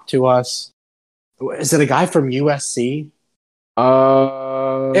kind of mocked to us. Is it a guy from USC?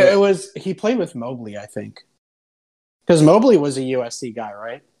 He played with Mobley, I think. Because Mobley was a USC guy,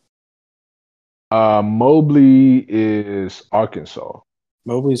 right? Mobley is Arkansas.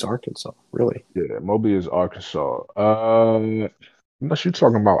 Mobley's Arkansas, really? Yeah, Mobley is Arkansas. Unless you're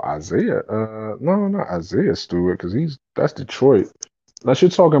talking about Isaiah. No, not Isaiah Stewart, because that's Detroit. Unless you're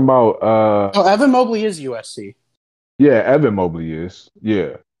talking about Evan Mobley is USC. Yeah, Evan Mobley is.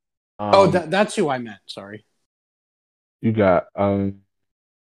 Yeah. That's who I meant, sorry. You got out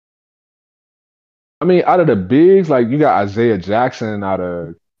of the bigs, like you got Isaiah Jackson out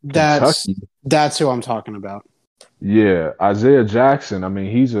of Kentucky. That's who I'm talking about. Yeah, Isaiah Jackson.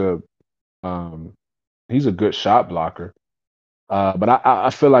 He's a good shot blocker. But I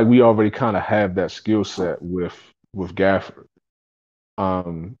feel like we already kind of have that skill set with Gafford.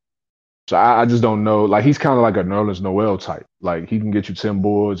 So I just don't know. Like he's kind of like a Nerlens Noel type. Like he can get you 10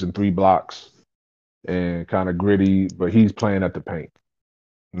 boards and 3 blocks and kind of gritty, but he's playing at the paint.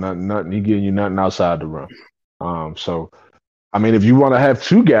 Nothing. He getting you nothing outside the rim. So I mean, if you want to have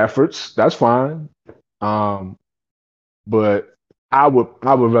 2 Gaffords, that's fine. But I would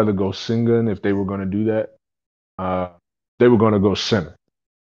rather go Sengun if they were going to do that. They were going to go center.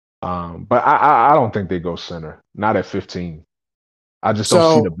 But I don't think they go center. Not at 15. I just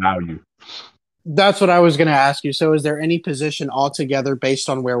don't see the value. That's what I was going to ask you. So is there any position altogether based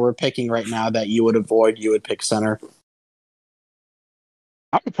on where we're picking right now that you would avoid? You would pick center?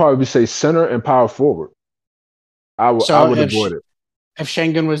 I would probably say center and power forward. I would avoid it. If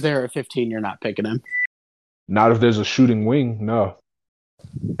Sengun was there at 15, you're not picking him? Not if there's a shooting wing, no.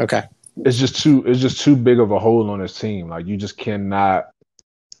 Okay. It's just too big of a hole on his team. Like you just cannot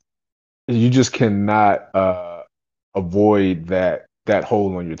avoid that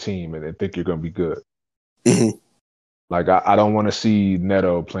hole on your team and think you're going to be good. Mm-hmm. Like I don't want to see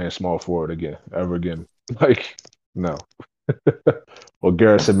Neto playing small forward ever again. Like no. Or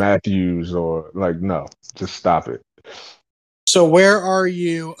Garrison Matthews or like no, just stop it. So where are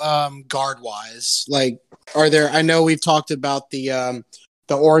you guard wise? Like are there I know we've talked about the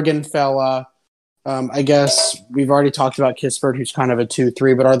Oregon fella. I guess we've already talked about Kispert, who's kind of a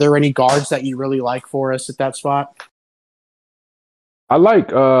 2-3, but are there any guards that you really like for us at that spot? I like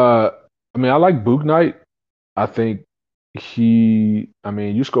Bouknight. I think you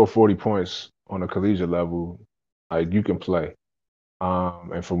score 40 points on a collegiate level, like you can play.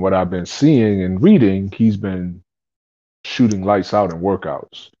 And from what I've been seeing and reading, he's been shooting lights out in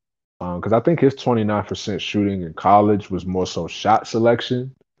workouts. Because I think his 29% shooting in college was more so shot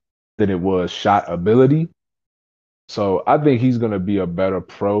selection than it was shot ability. So I think he's going to be a better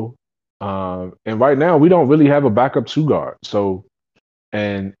pro. And right now, we don't really have a backup 2 guard. So,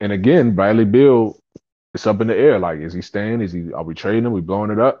 and again, Bradley Beal, it's up in the air. Like, is he staying? Are we trading him? We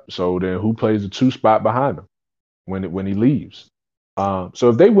blowing it up? So then who plays the 2 spot behind him when he leaves? So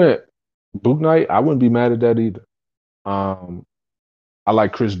if they went Bouknight, I wouldn't be mad at that either. I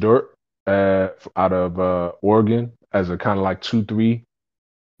like Chris Dort out of Oregon as a kind of like 2-3.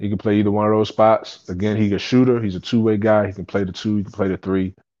 He can play either one of those spots. Again, he's a shooter. He's a 2-way guy. He can play the 2. He can play the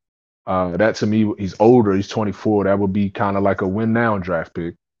 3. That to me, he's older. He's 24. That would be kind of like a win now draft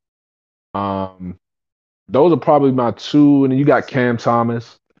pick. Those are probably my 2. And then you got Cam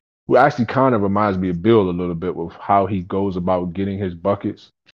Thomas, who actually kind of reminds me of Bill a little bit with how he goes about getting his buckets.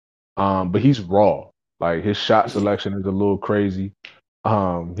 But he's raw. Like his shot selection is a little crazy.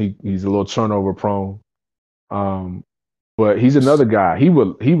 He's a little turnover prone. But he's another guy. He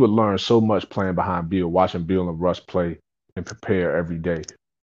would learn so much playing behind Beal, watching Beal and Russ play and prepare every day.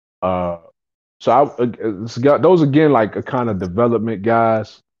 So those again like a kind of development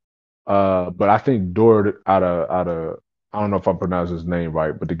guys. But I think Dort out of I don't know if I pronounce his name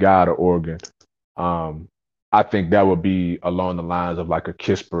right, but the guy out of Oregon, I think that would be along the lines of like a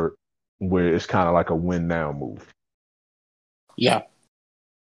Kispert, where it's kind of like a win now move. Yeah.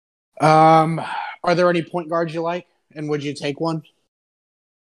 Are there any point guards you like, and would you take one?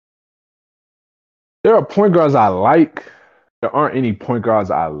 There are point guards I like. There aren't any point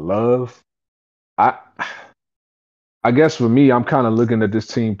guards I love. I guess for me, I'm kind of looking at this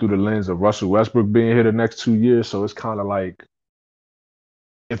team through the lens of Russell Westbrook being here the next 2 years. So it's kind of like,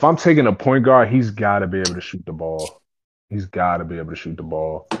 if I'm taking a point guard, he's got to be able to shoot the ball. He's got to be able to shoot the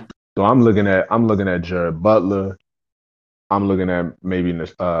ball. So I'm looking at Jared Butler. I'm looking at maybe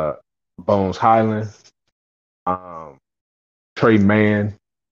Bones Highland, Trey Mann,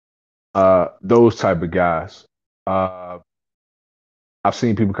 those type of guys. I've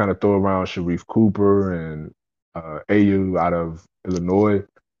seen people kind of throw around Sharif Cooper and AU out of Illinois.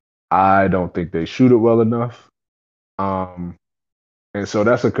 I don't think they shoot it well enough. And so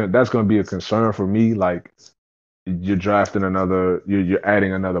that's going to be a concern for me. Like you're drafting you're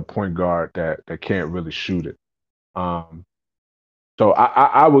adding another point guard that can't really shoot it. So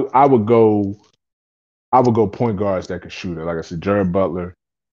I would go point guards that can shoot it. Like I said, Jared Butler,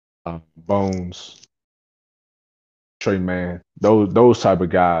 Bones, Trey Mann, those type of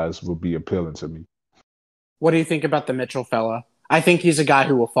guys would be appealing to me. What do you think about the Mitchell fella? I think he's a guy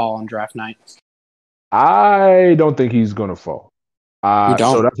who will fall on draft night. I don't think he's going to fall. You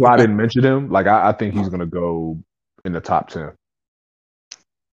don't? So that's why I didn't mention him. Like I think he's going to go in the top 10.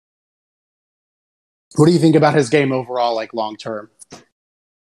 What do you think about his game overall, like long term?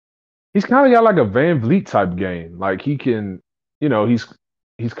 He's kind of got like a Van Vliet type game. Like he can, he's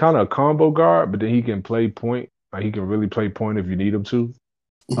kind of a combo guard, but then he can play point. Like he can really play point if you need him to.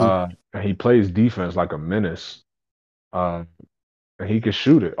 And he plays defense like a menace. And and he can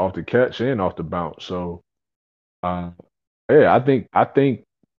shoot it off the catch and off the bounce. So, yeah, I think, like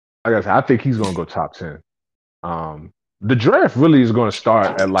I said, I think he's gonna go top 10. The draft really is gonna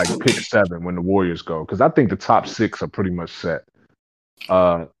start at like pick 7 when the Warriors go, because I think the top 6 are pretty much set.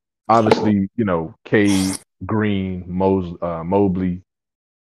 Uh, Obviously, Cade, Green, Mobley,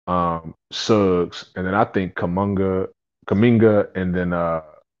 Suggs, and then I think Kaminga, and then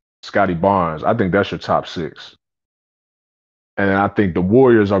Scotty Barnes. I think that's your top 6. And then I think the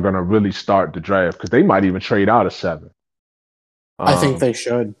Warriors are gonna really start the draft because they might even trade out of 7. I think they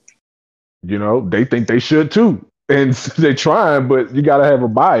should. They think they should too, and they're trying, but you got to have a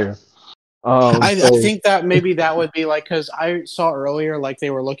buyer. I think that maybe that would be like, because I saw earlier like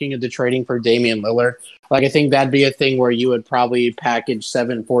they were looking into trading for Damian Lillard. Like I think that'd be a thing where you would probably package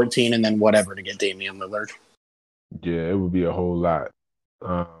 7, 14, and then whatever to get Damian Lillard. Yeah, it would be a whole lot.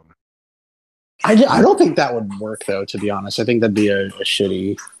 I don't think that would work though. To be honest, I think that'd be a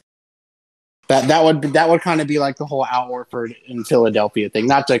shitty. That would kind of be like the whole Al Horford in Philadelphia thing.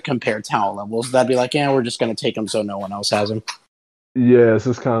 Not to compare talent levels. That'd be like, yeah, we're just going to take him so no one else has him. Yeah, it's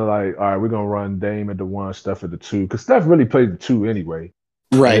just kind of like, all right, we're gonna run Dame at the 1, Steph at the 2, because Steph really played the 2 anyway.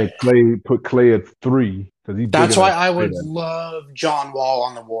 Right. Put Clay at 3 because That's why I would love John Wall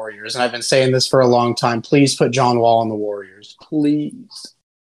on the Warriors, and I've been saying this for a long time. Please put John Wall on the Warriors, please.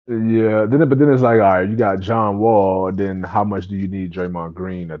 Yeah, but then it's like, all right, you got John Wall. Then how much do you need Draymond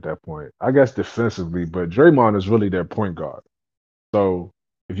Green at that point? I guess defensively, but Draymond is really their point guard. So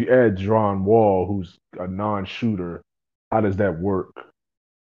if you add John Wall, who's a non-shooter, how does that work?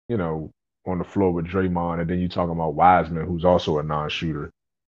 On the floor with Draymond, and then you talking about Wiseman, who's also a non-shooter.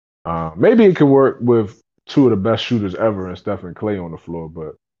 Maybe it could work with 2 of the best shooters ever and Steph and Clay on the floor,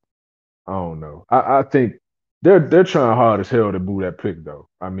 but I don't know. I think they're trying hard as hell to boo that pick, though.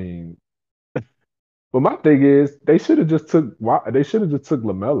 I mean, but my thing is they should have just took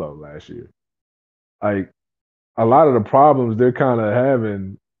LaMelo last year. Like a lot of the problems they're kind of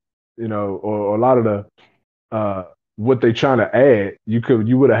having, or a lot of the what they trying to add, you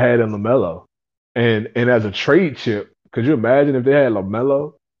would have had in LaMelo, and as a trade chip, could you imagine if they had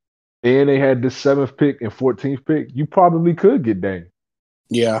LaMelo and they had this 7th pick and 14th pick? You probably could get Dame.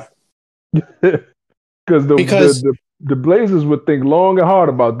 Yeah. Because the Blazers would think long and hard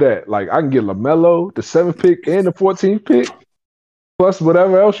about that. Like, I can get LaMelo, the 7th pick, and the 14th pick, plus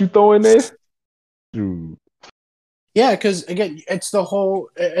whatever else you throw in there. Dude. Yeah, because, again, it's the whole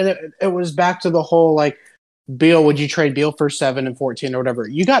 – and it was back to the whole, like, Beal, would you trade Beal for 7 and 14 or whatever?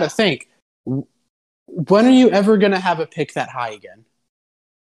 You got to think, when are you ever going to have a pick that high again?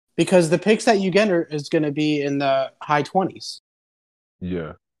 Because the picks that you get is going to be in the high 20s.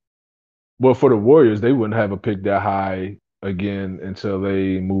 Yeah. Well, for the Warriors, they wouldn't have a pick that high again until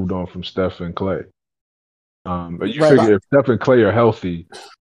they moved on from Steph and Clay. But you figure if Steph and Clay are healthy,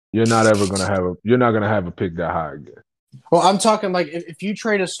 you're not gonna have a pick that high again. Well, I'm talking like if you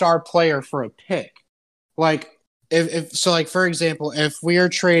trade a star player for a pick, like if for example, if we are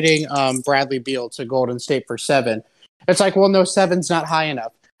trading Bradley Beal to Golden State for 7, it's like, well, no, 7's not high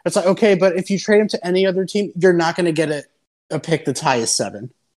enough. It's like, okay, but if you trade him to any other team, you're not going to get a pick that's high as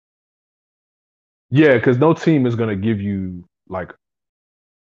 7. Yeah, because no team is going to give you like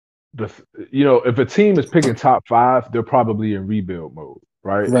if a team is picking top 5, they're probably in rebuild mode,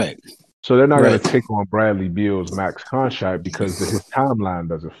 right? Right. So they're not going to take on Bradley Beal's max contract because his timeline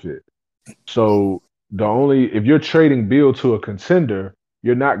doesn't fit. So if you're trading Beal to a contender,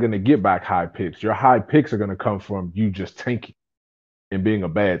 you're not going to get back high picks. Your high picks are going to come from you just tanking and being a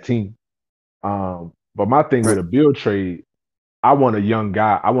bad team. But my thing with a Beal trade, I want a young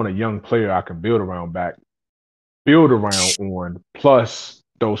guy. I want a young player I can build around on, plus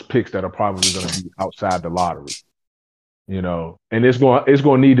those picks that are probably going to be outside the lottery. And it's going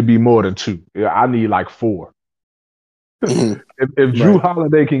to need to be more than 2. I need like 4. If Drew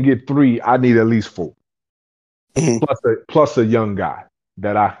Holiday can get 3, I need at least 4. Plus a young guy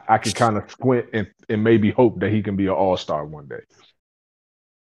that I can kind of squint and maybe hope that he can be an all-star one day.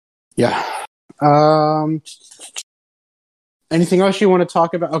 Yeah. Anything else you want to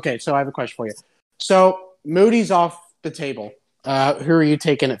talk about? Okay, so I have a question for you. So Moody's off the table. Who are you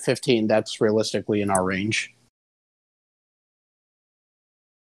taking at 15? That's realistically in our range.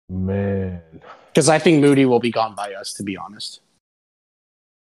 Man. Because I think Moody will be gone by us, to be honest.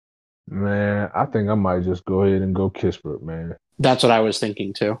 Man, I think I might just go ahead and go Kispert, man. That's what I was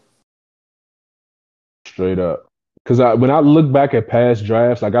thinking too. Straight up. Because when I look back at past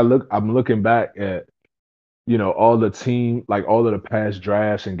drafts, I'm looking back at all the team, like all of the past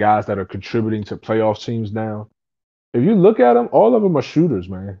drafts and guys that are contributing to playoff teams now. If you look at them, all of them are shooters,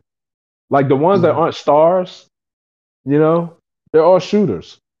 man. Like the ones that aren't stars, They're all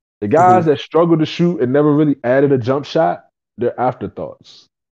shooters. The guys that struggle to shoot and never really added a jump shot, they're afterthoughts.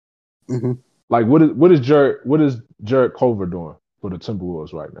 Mm-hmm. Like what is Jared Culver doing for the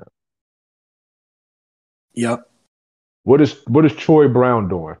Timberwolves right now? Yep. What is Troy Brown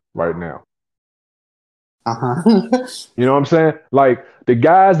doing right now? Uh-huh. You know what I'm saying? Like the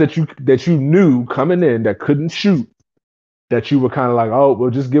guys that you knew coming in that couldn't shoot, that you were kind of like, oh, well,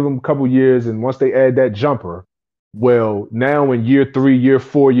 just give them a couple years, and once they add that jumper, well, now in year 3, year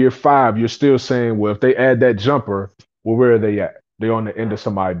 4, year 5, you're still saying, well, if they add that jumper, well, where are they at? They're on the end of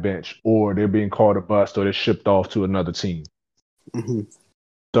somebody's bench, or they're being called a bust, or they're shipped off to another team. Mm-hmm.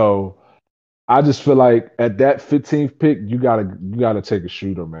 So I just feel like at that 15th pick, you gotta take a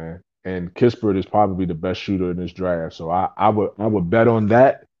shooter, man. And Kispert is probably the best shooter in this draft. So I would bet on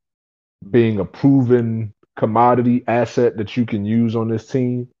that being a proven commodity asset that you can use on this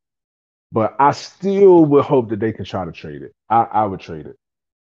team. But I still would hope that they can try to trade it. I would trade it.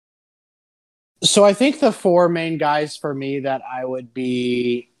 So I think the 4 main guys for me that I would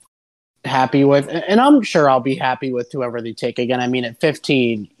be happy with, and I'm sure I'll be happy with whoever they take. Again, I mean, at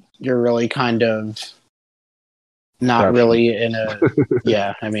 15, you're really kind of not really in a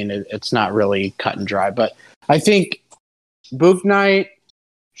yeah. I mean, it's not really cut and dry. But I think Bouknight,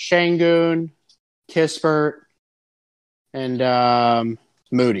 Şengün, Kispert, and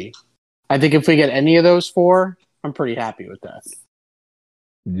Moody. I think if we get any of those 4, I'm pretty happy with that.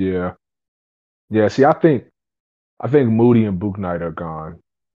 Yeah. Yeah, see, I think Moody and Bouknight are gone.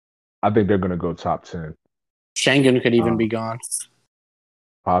 I think they're gonna go top 10. Şengün could even be gone.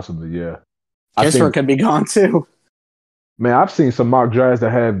 Possibly, yeah. Kispert could be gone too. Man, I've seen some mock drafts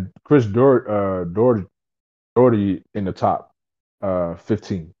that had Chris Doherty in the top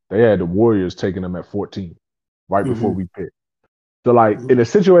 15. They had the Warriors taking them at 14, right before we picked. So, like, in a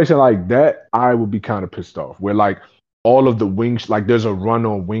situation like that, I would be kind of pissed off. Where, like, all of the wings, like, there's a run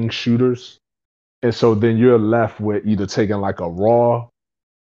on wing shooters. And so then you're left with either taking, like, a raw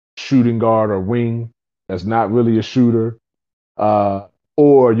shooting guard or wing that's not really a shooter,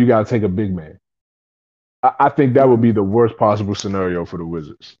 or you got to take a big man. I think that would be the worst possible scenario for the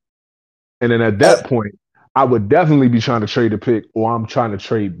Wizards. And then at that point, I would definitely be trying to trade a pick, or I'm trying to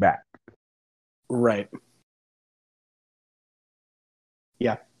trade back. Right.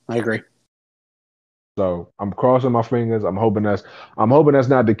 Yeah, I agree. So I'm crossing my fingers. I'm hoping that's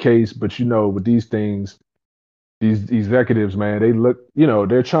not the case. But you know, with these things, these executives, man, they look, you know,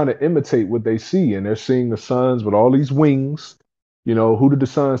 they're trying to imitate what they see, and they're seeing the Suns with all these wings. You know, who did the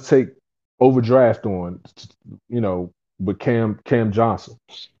Suns take overdraft on? You know, with Cam Johnson,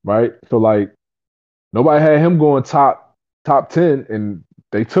 right? So like, nobody had him going top 10, and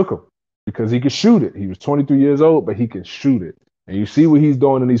they took him because he could shoot it. He was 23 years old, but he can shoot it. And you see what he's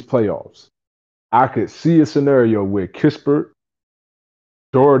doing in these playoffs. I could see a scenario where Kispert,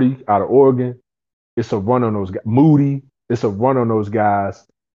 Doherty out of Oregon, it's a run on those guys. Moody, it's a run on those guys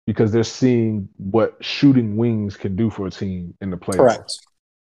because they're seeing what shooting wings can do for a team in the playoffs. Correct.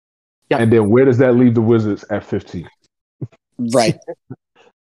 Yeah. And then where does that leave the Wizards at 15? Right.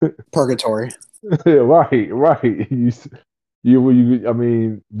 Purgatory. Yeah, right. I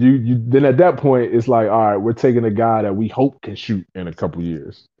mean, then at that point, it's like, all right, we're taking a guy that we hope can shoot in a couple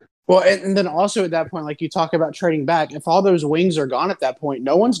years. Well, and then also at that point, like you talk about trading back, if all those wings are gone at that point,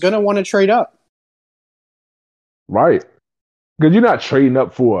 no one's going to want to trade up. Right. Because you're not trading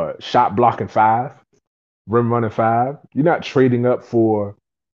up for a shot blocking 5, rim running 5. You're not trading up for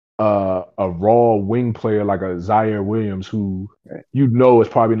a raw wing player like a Zaire Williams who you know is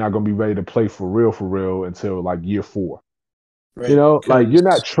probably not going to be ready to play for real until like year 4. Right. You know, like you're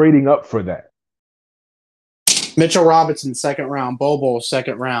not trading up for that. Mitchell Robinson, 2nd round. Bobo,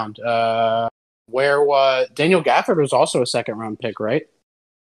 2nd round. Where was Daniel Gafford was also a 2nd round pick, right?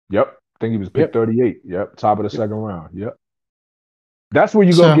 Yep. I think he was pick 38. Yep. Top of the 2nd round. Yep. That's where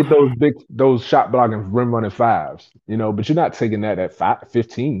you're going to get those shot blocking, rim running 5s, you know, but you're not taking that at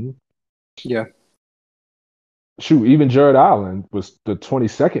 15. Yeah. Shoot, even Jared Allen was the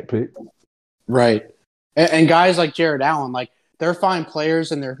 22nd pick. Right. And guys like Jared Allen, like, they're fine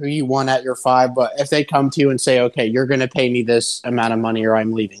players and they're who you want at your 5, but if they come to you and say, okay, you're going to pay me this amount of money or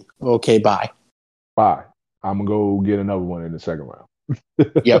I'm leaving. Okay, bye. Bye. I'm going to go get another one in the 2nd round.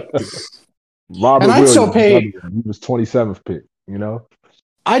 Yep. Robert and I'd still pay. He was 27th pick, you know?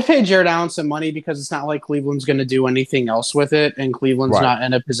 I'd pay Jared Allen some money because it's not like Cleveland's going to do anything else with it, and Cleveland's not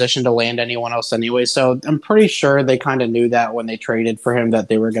in a position to land anyone else anyway. So I'm pretty sure they kind of knew that when they traded for him that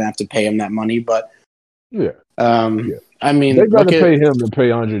they were going to have to pay him that money. But I mean, they'd rather pay him than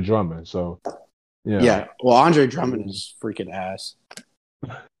pay Andre Drummond. So yeah. Well, Andre Drummond is freaking ass.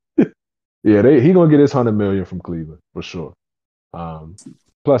 Yeah, he gonna get his $100 million from Cleveland for sure.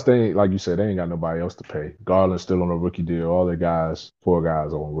 Plus, they ain't, like you said, they ain't got nobody else to pay. Garland's still on a rookie deal. All their guys, 4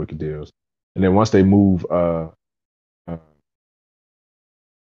 guys, are on rookie deals. And then once they move, uh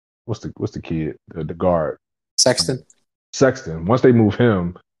what's the kid, the guard, Sexton. Sexton. Once they move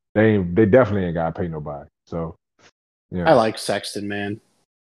him, they definitely ain't gotta pay nobody. So yeah, I like Sexton, man.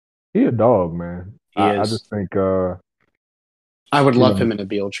 he a dog, man. He I is. just think I would you love know, him in a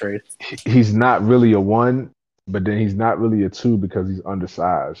Beal trade. he's not really a 1, but then he's not really a 2 because he's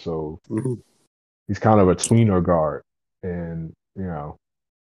undersized. So Mhm. he's kind of a tweener guard, and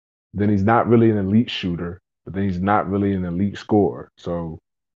then he's not really an elite shooter, but then he's not really an elite scorer. So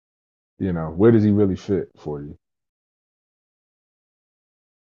where does he really fit for you?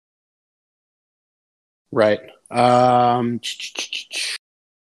 Right.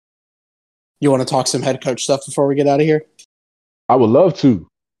 You want to talk some head coach stuff before we get out of here? I would love to.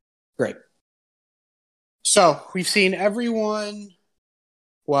 Great. So we've seen everyone.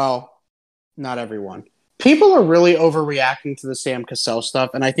 Well, not everyone. People are really overreacting to the Sam Cassell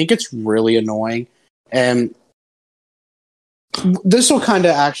stuff, and I think it's really annoying. And this will kind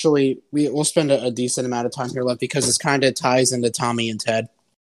of actually, we'll spend a decent amount of time here left because this kind of ties into Tommy and Ted.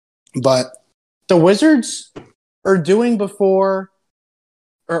 But the Wizards are doing doing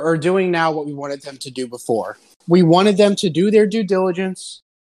now what we wanted them to do before. We wanted them to do their due diligence.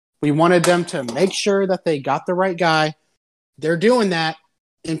 We wanted them to make sure that they got the right guy. They're doing that,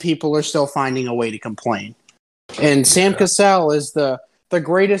 and people are still finding a way to complain. And Sam Cassell is the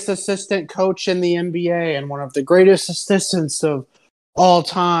greatest assistant coach in the NBA and one of the greatest assistants of all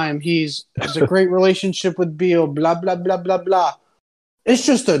time. He has a great relationship with Beal, blah, blah, blah, blah, blah. It's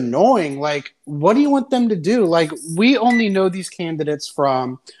just annoying. Like, what do you want them to do? Like, we only know these candidates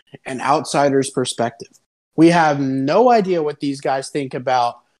from an outsider's perspective. We have no idea what these guys think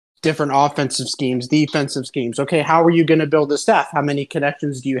about different offensive schemes, defensive schemes. Okay, how are you going to build a staff? How many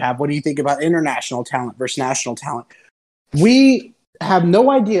connections do you have? What do you think about international talent versus national talent? We have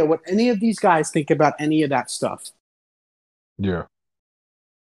no idea what any of these guys think about any of that stuff. Yeah.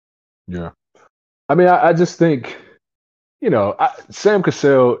 Yeah. I mean, I just think, Sam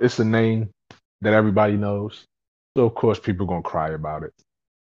Cassell is a name that everybody knows. So, of course, people are going to cry about it.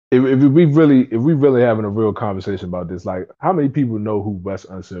 If we really having a real conversation about this, like, how many people know who Wes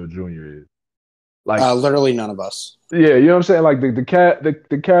Unseld Jr. is? Like, literally none of us. Yeah, you know what I'm saying? Like,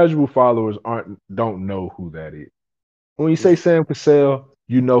 the casual followers don't know who that is. When you say Sam Cassell,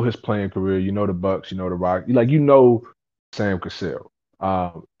 you know his playing career, you know the Bucks, you know the Rock, you know Sam Cassell.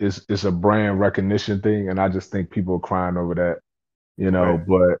 It's a brand recognition thing, and I just think people are crying over that, Right.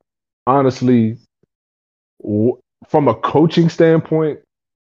 But honestly, from a coaching standpoint,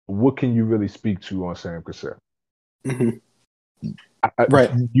 what can you really speak to on Sam Cassell? Mm-hmm. Right.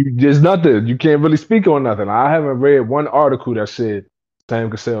 There's nothing. You can't really speak on nothing. I haven't read one article that said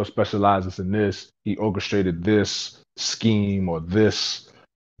Sam Cassell specializes in this. He orchestrated this scheme or this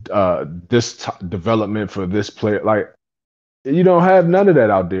development for this player. Like, you don't have none of that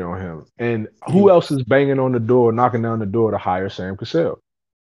out there on him. And who else is banging on the door, knocking down the door to hire Sam Cassell?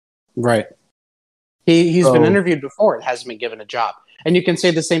 Right. He's been interviewed before and hasn't been given a job. And you can say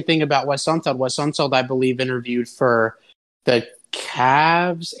the same thing about Wes Unseld. Wes Unseld, I believe, interviewed for the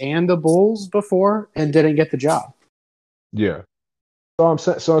Cavs and the Bulls before and didn't get the job. Yeah. So I'm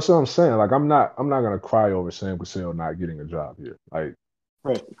saying, like, I'm not gonna cry over Sam Cassell not getting a job here. Like,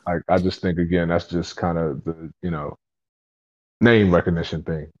 right. I just think, again, that's just kind of the name recognition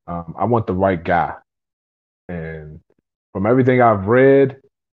thing. I want the right guy, and from everything I've read,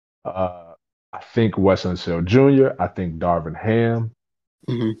 I think Wes Unseld Jr., I think Darvin Ham,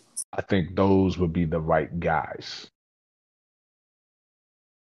 Mm-hmm. I think those would be the right guys.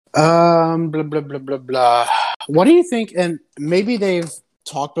 Blah blah blah blah blah. What do you think? And maybe they've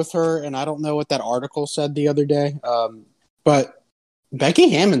talked with her, and I don't know what that article said the other day. But Becky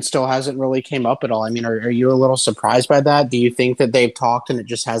Hammon still hasn't really came up at all. I mean, are you a little surprised by that? Do you think that they've talked and it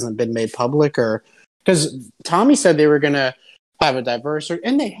just hasn't been made public, or because Tommy said they were going to have a diverse,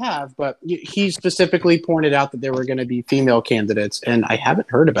 and they have, but he specifically pointed out that there were going to be female candidates, and I haven't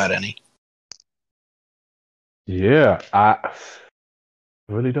heard about any. Yeah, I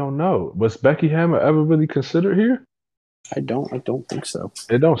really don't know. Was Becky Hammon ever really considered here? I don't think so.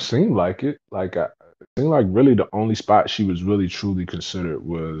 It don't seem like it. Like, it seemed like really the only spot she was really truly considered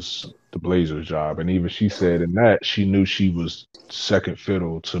was the Blazers job, and even she said in that she knew she was second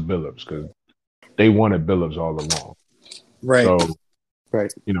fiddle to Billups because they wanted Billups all along. Right. So,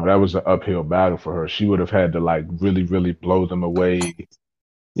 right. That was an uphill battle for her. She would have had to, like, really, really blow them away, to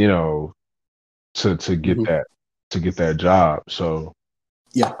get Mm-hmm. that job. So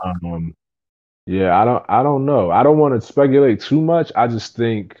yeah. Yeah, I don't know. I don't want to speculate too much. I just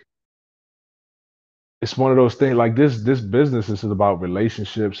think it's one of those things like this business is about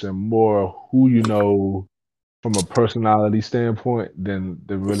relationships and more who you know from a personality standpoint than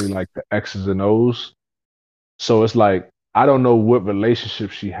really like the X's and O's. So it's like I don't know what relationship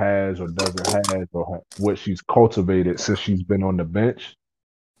she has or doesn't have or what she's cultivated since she's been on the bench.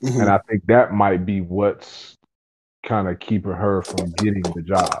 And Mhm. I think that might be what's kind of keeping her from getting the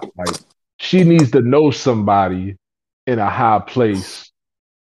job. Like she needs to know somebody in a high place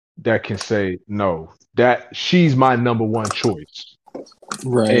that can say, no, that she's my number one choice.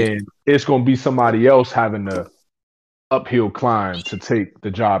 Right. And it's going to be somebody else having the uphill climb to take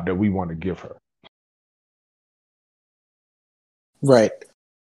the job that we want to give her. Right.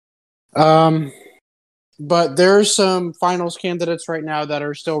 Um, but there's some finals candidates right now that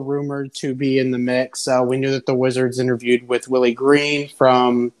are still rumored to be in the mix. We knew that the Wizards interviewed with Willie Green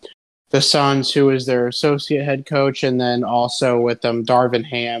from the Suns, who is their associate head coach, and then also with Darvin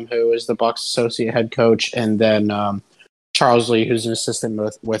Ham, who is the Bucks associate head coach, and then Charles Lee, who's an assistant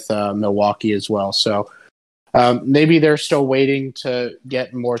with Milwaukee as well. So maybe they're still waiting to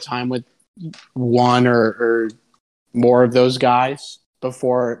get more time with one or more of those guys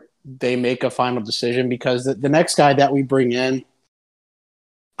before they make a final decision, because the next guy that we bring in,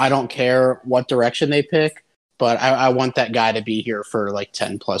 I don't care what direction they pick, but I want that guy to be here for like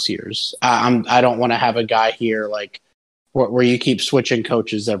 10 plus years. I don't want to have a guy here like where you keep switching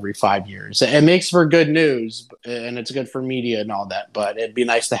coaches every 5 years. It makes for good news and it's good for media and all that, but it'd be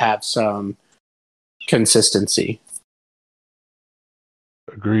nice to have some consistency.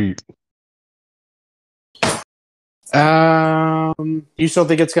 Agreed. You still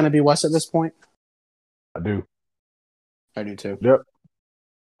think it's going to be Wes at this point? I do. I do too. Yep.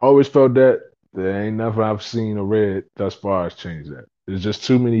 Always felt that. There ain't nothing I've seen or read thus far has changed that. There's just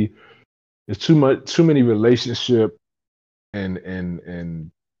too many. There's too many relationship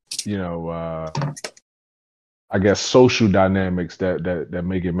and you know I guess social dynamics that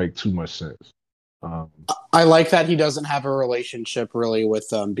make too much sense. I like that he doesn't have a relationship really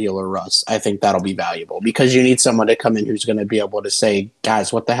with Beal or Russ. I think that'll be valuable because you need someone to come in who's going to be able to say,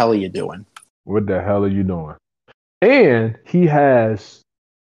 guys, what the hell are you doing? What the hell are you doing? And he has,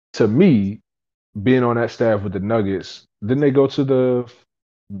 to me, being on that staff with the Nuggets, didn't they go to the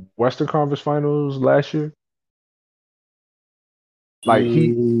Western Conference Finals last year? Like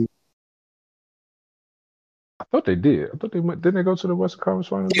Mm, I thought they did. I thought they went. Didn't they go to the Western Conference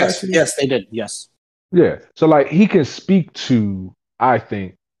Finals last year? yes, they did. Yes. Yeah. So like he can speak to, I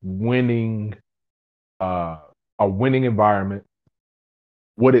think, winning, a winning environment,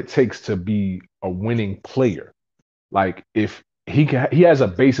 what it takes to be a winning player. Like if he has a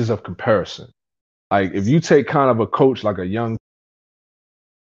basis of comparison. Like if you take kind of a coach like a young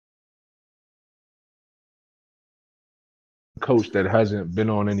coach that hasn't been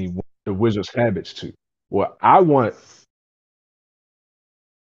on any the Wizards habits to. Well, I want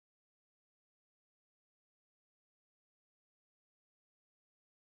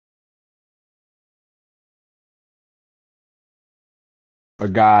a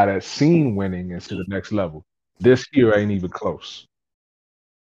guy that's seen winning into the next level. This year ain't even close.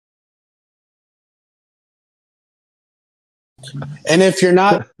 And if you're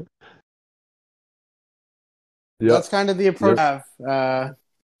not, Yep. that's kind of the approach Yep. I have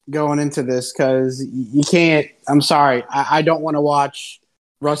going into this because you can't. I'm sorry. I don't want to watch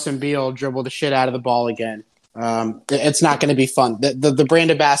Russ and Beal dribble the shit out of the ball again. It's not going to be fun. The brand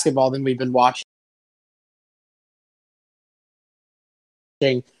of basketball that we've been watching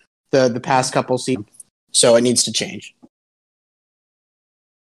the past couple seasons, so it needs to change.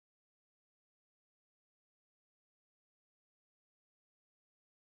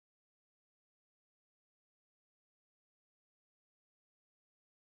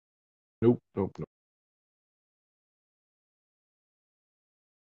 Nope. Nope. Nope.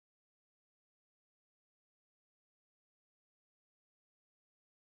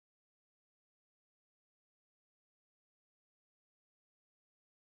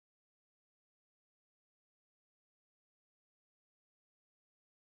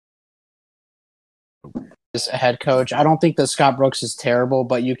 As a head coach, I don't think that Scott Brooks is terrible,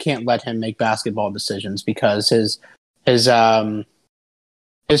 but you can't let him make basketball decisions because his his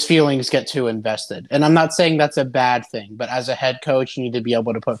feelings get too invested. And I'm not saying that's a bad thing, but as a head coach, you need to be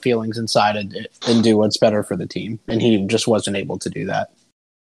able to put feelings inside it and do what's better for the team. And he just wasn't able to do that,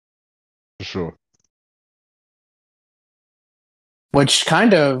 For sure. which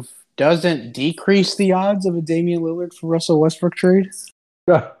kind of doesn't decrease the odds of a Damian Lillard for Russell Westbrook trade.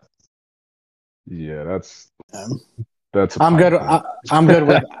 Yeah, Um, that's a I'm pipe good. dream. I'm good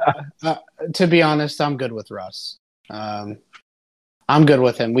with To be honest, I'm good with Russ. I'm good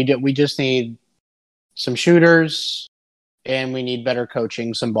with him. We just need some shooters, and we need better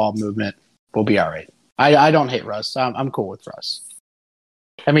coaching, some ball movement. We'll be all right. I don't hate Russ. I'm cool with Russ.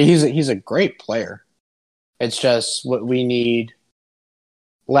 I mean, he's a great player. It's just what we need: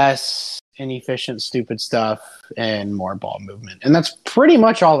 less inefficient, stupid stuff, and more ball movement. And that's pretty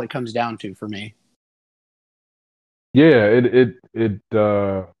much all it comes down to for me. Yeah,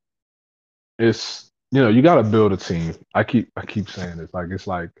 it's you got to build a team. I keep saying this. It's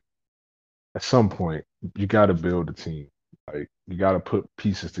like at some point you got to build a team. Like you got to put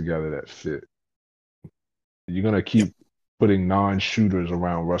pieces together that fit. You're gonna keep putting non-shooters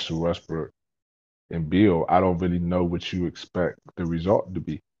around Russell Westbrook and Beal. I don't really know what you expect the result to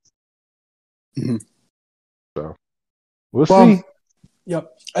be. Mm-hmm. So we'll see.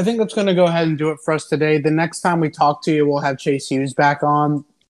 Yep. I think that's going to go ahead and do it for us today. The next time we talk to you, we'll have Chase Hughes back on.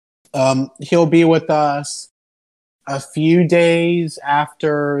 He'll be with us a few days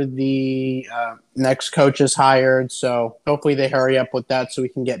after the next coach is hired. So hopefully they hurry up with that so we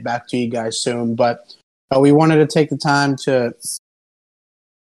can get back to you guys soon. But we wanted to take the time to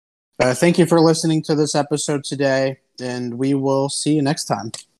thank you for listening to this episode today, and we will see you next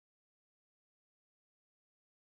time.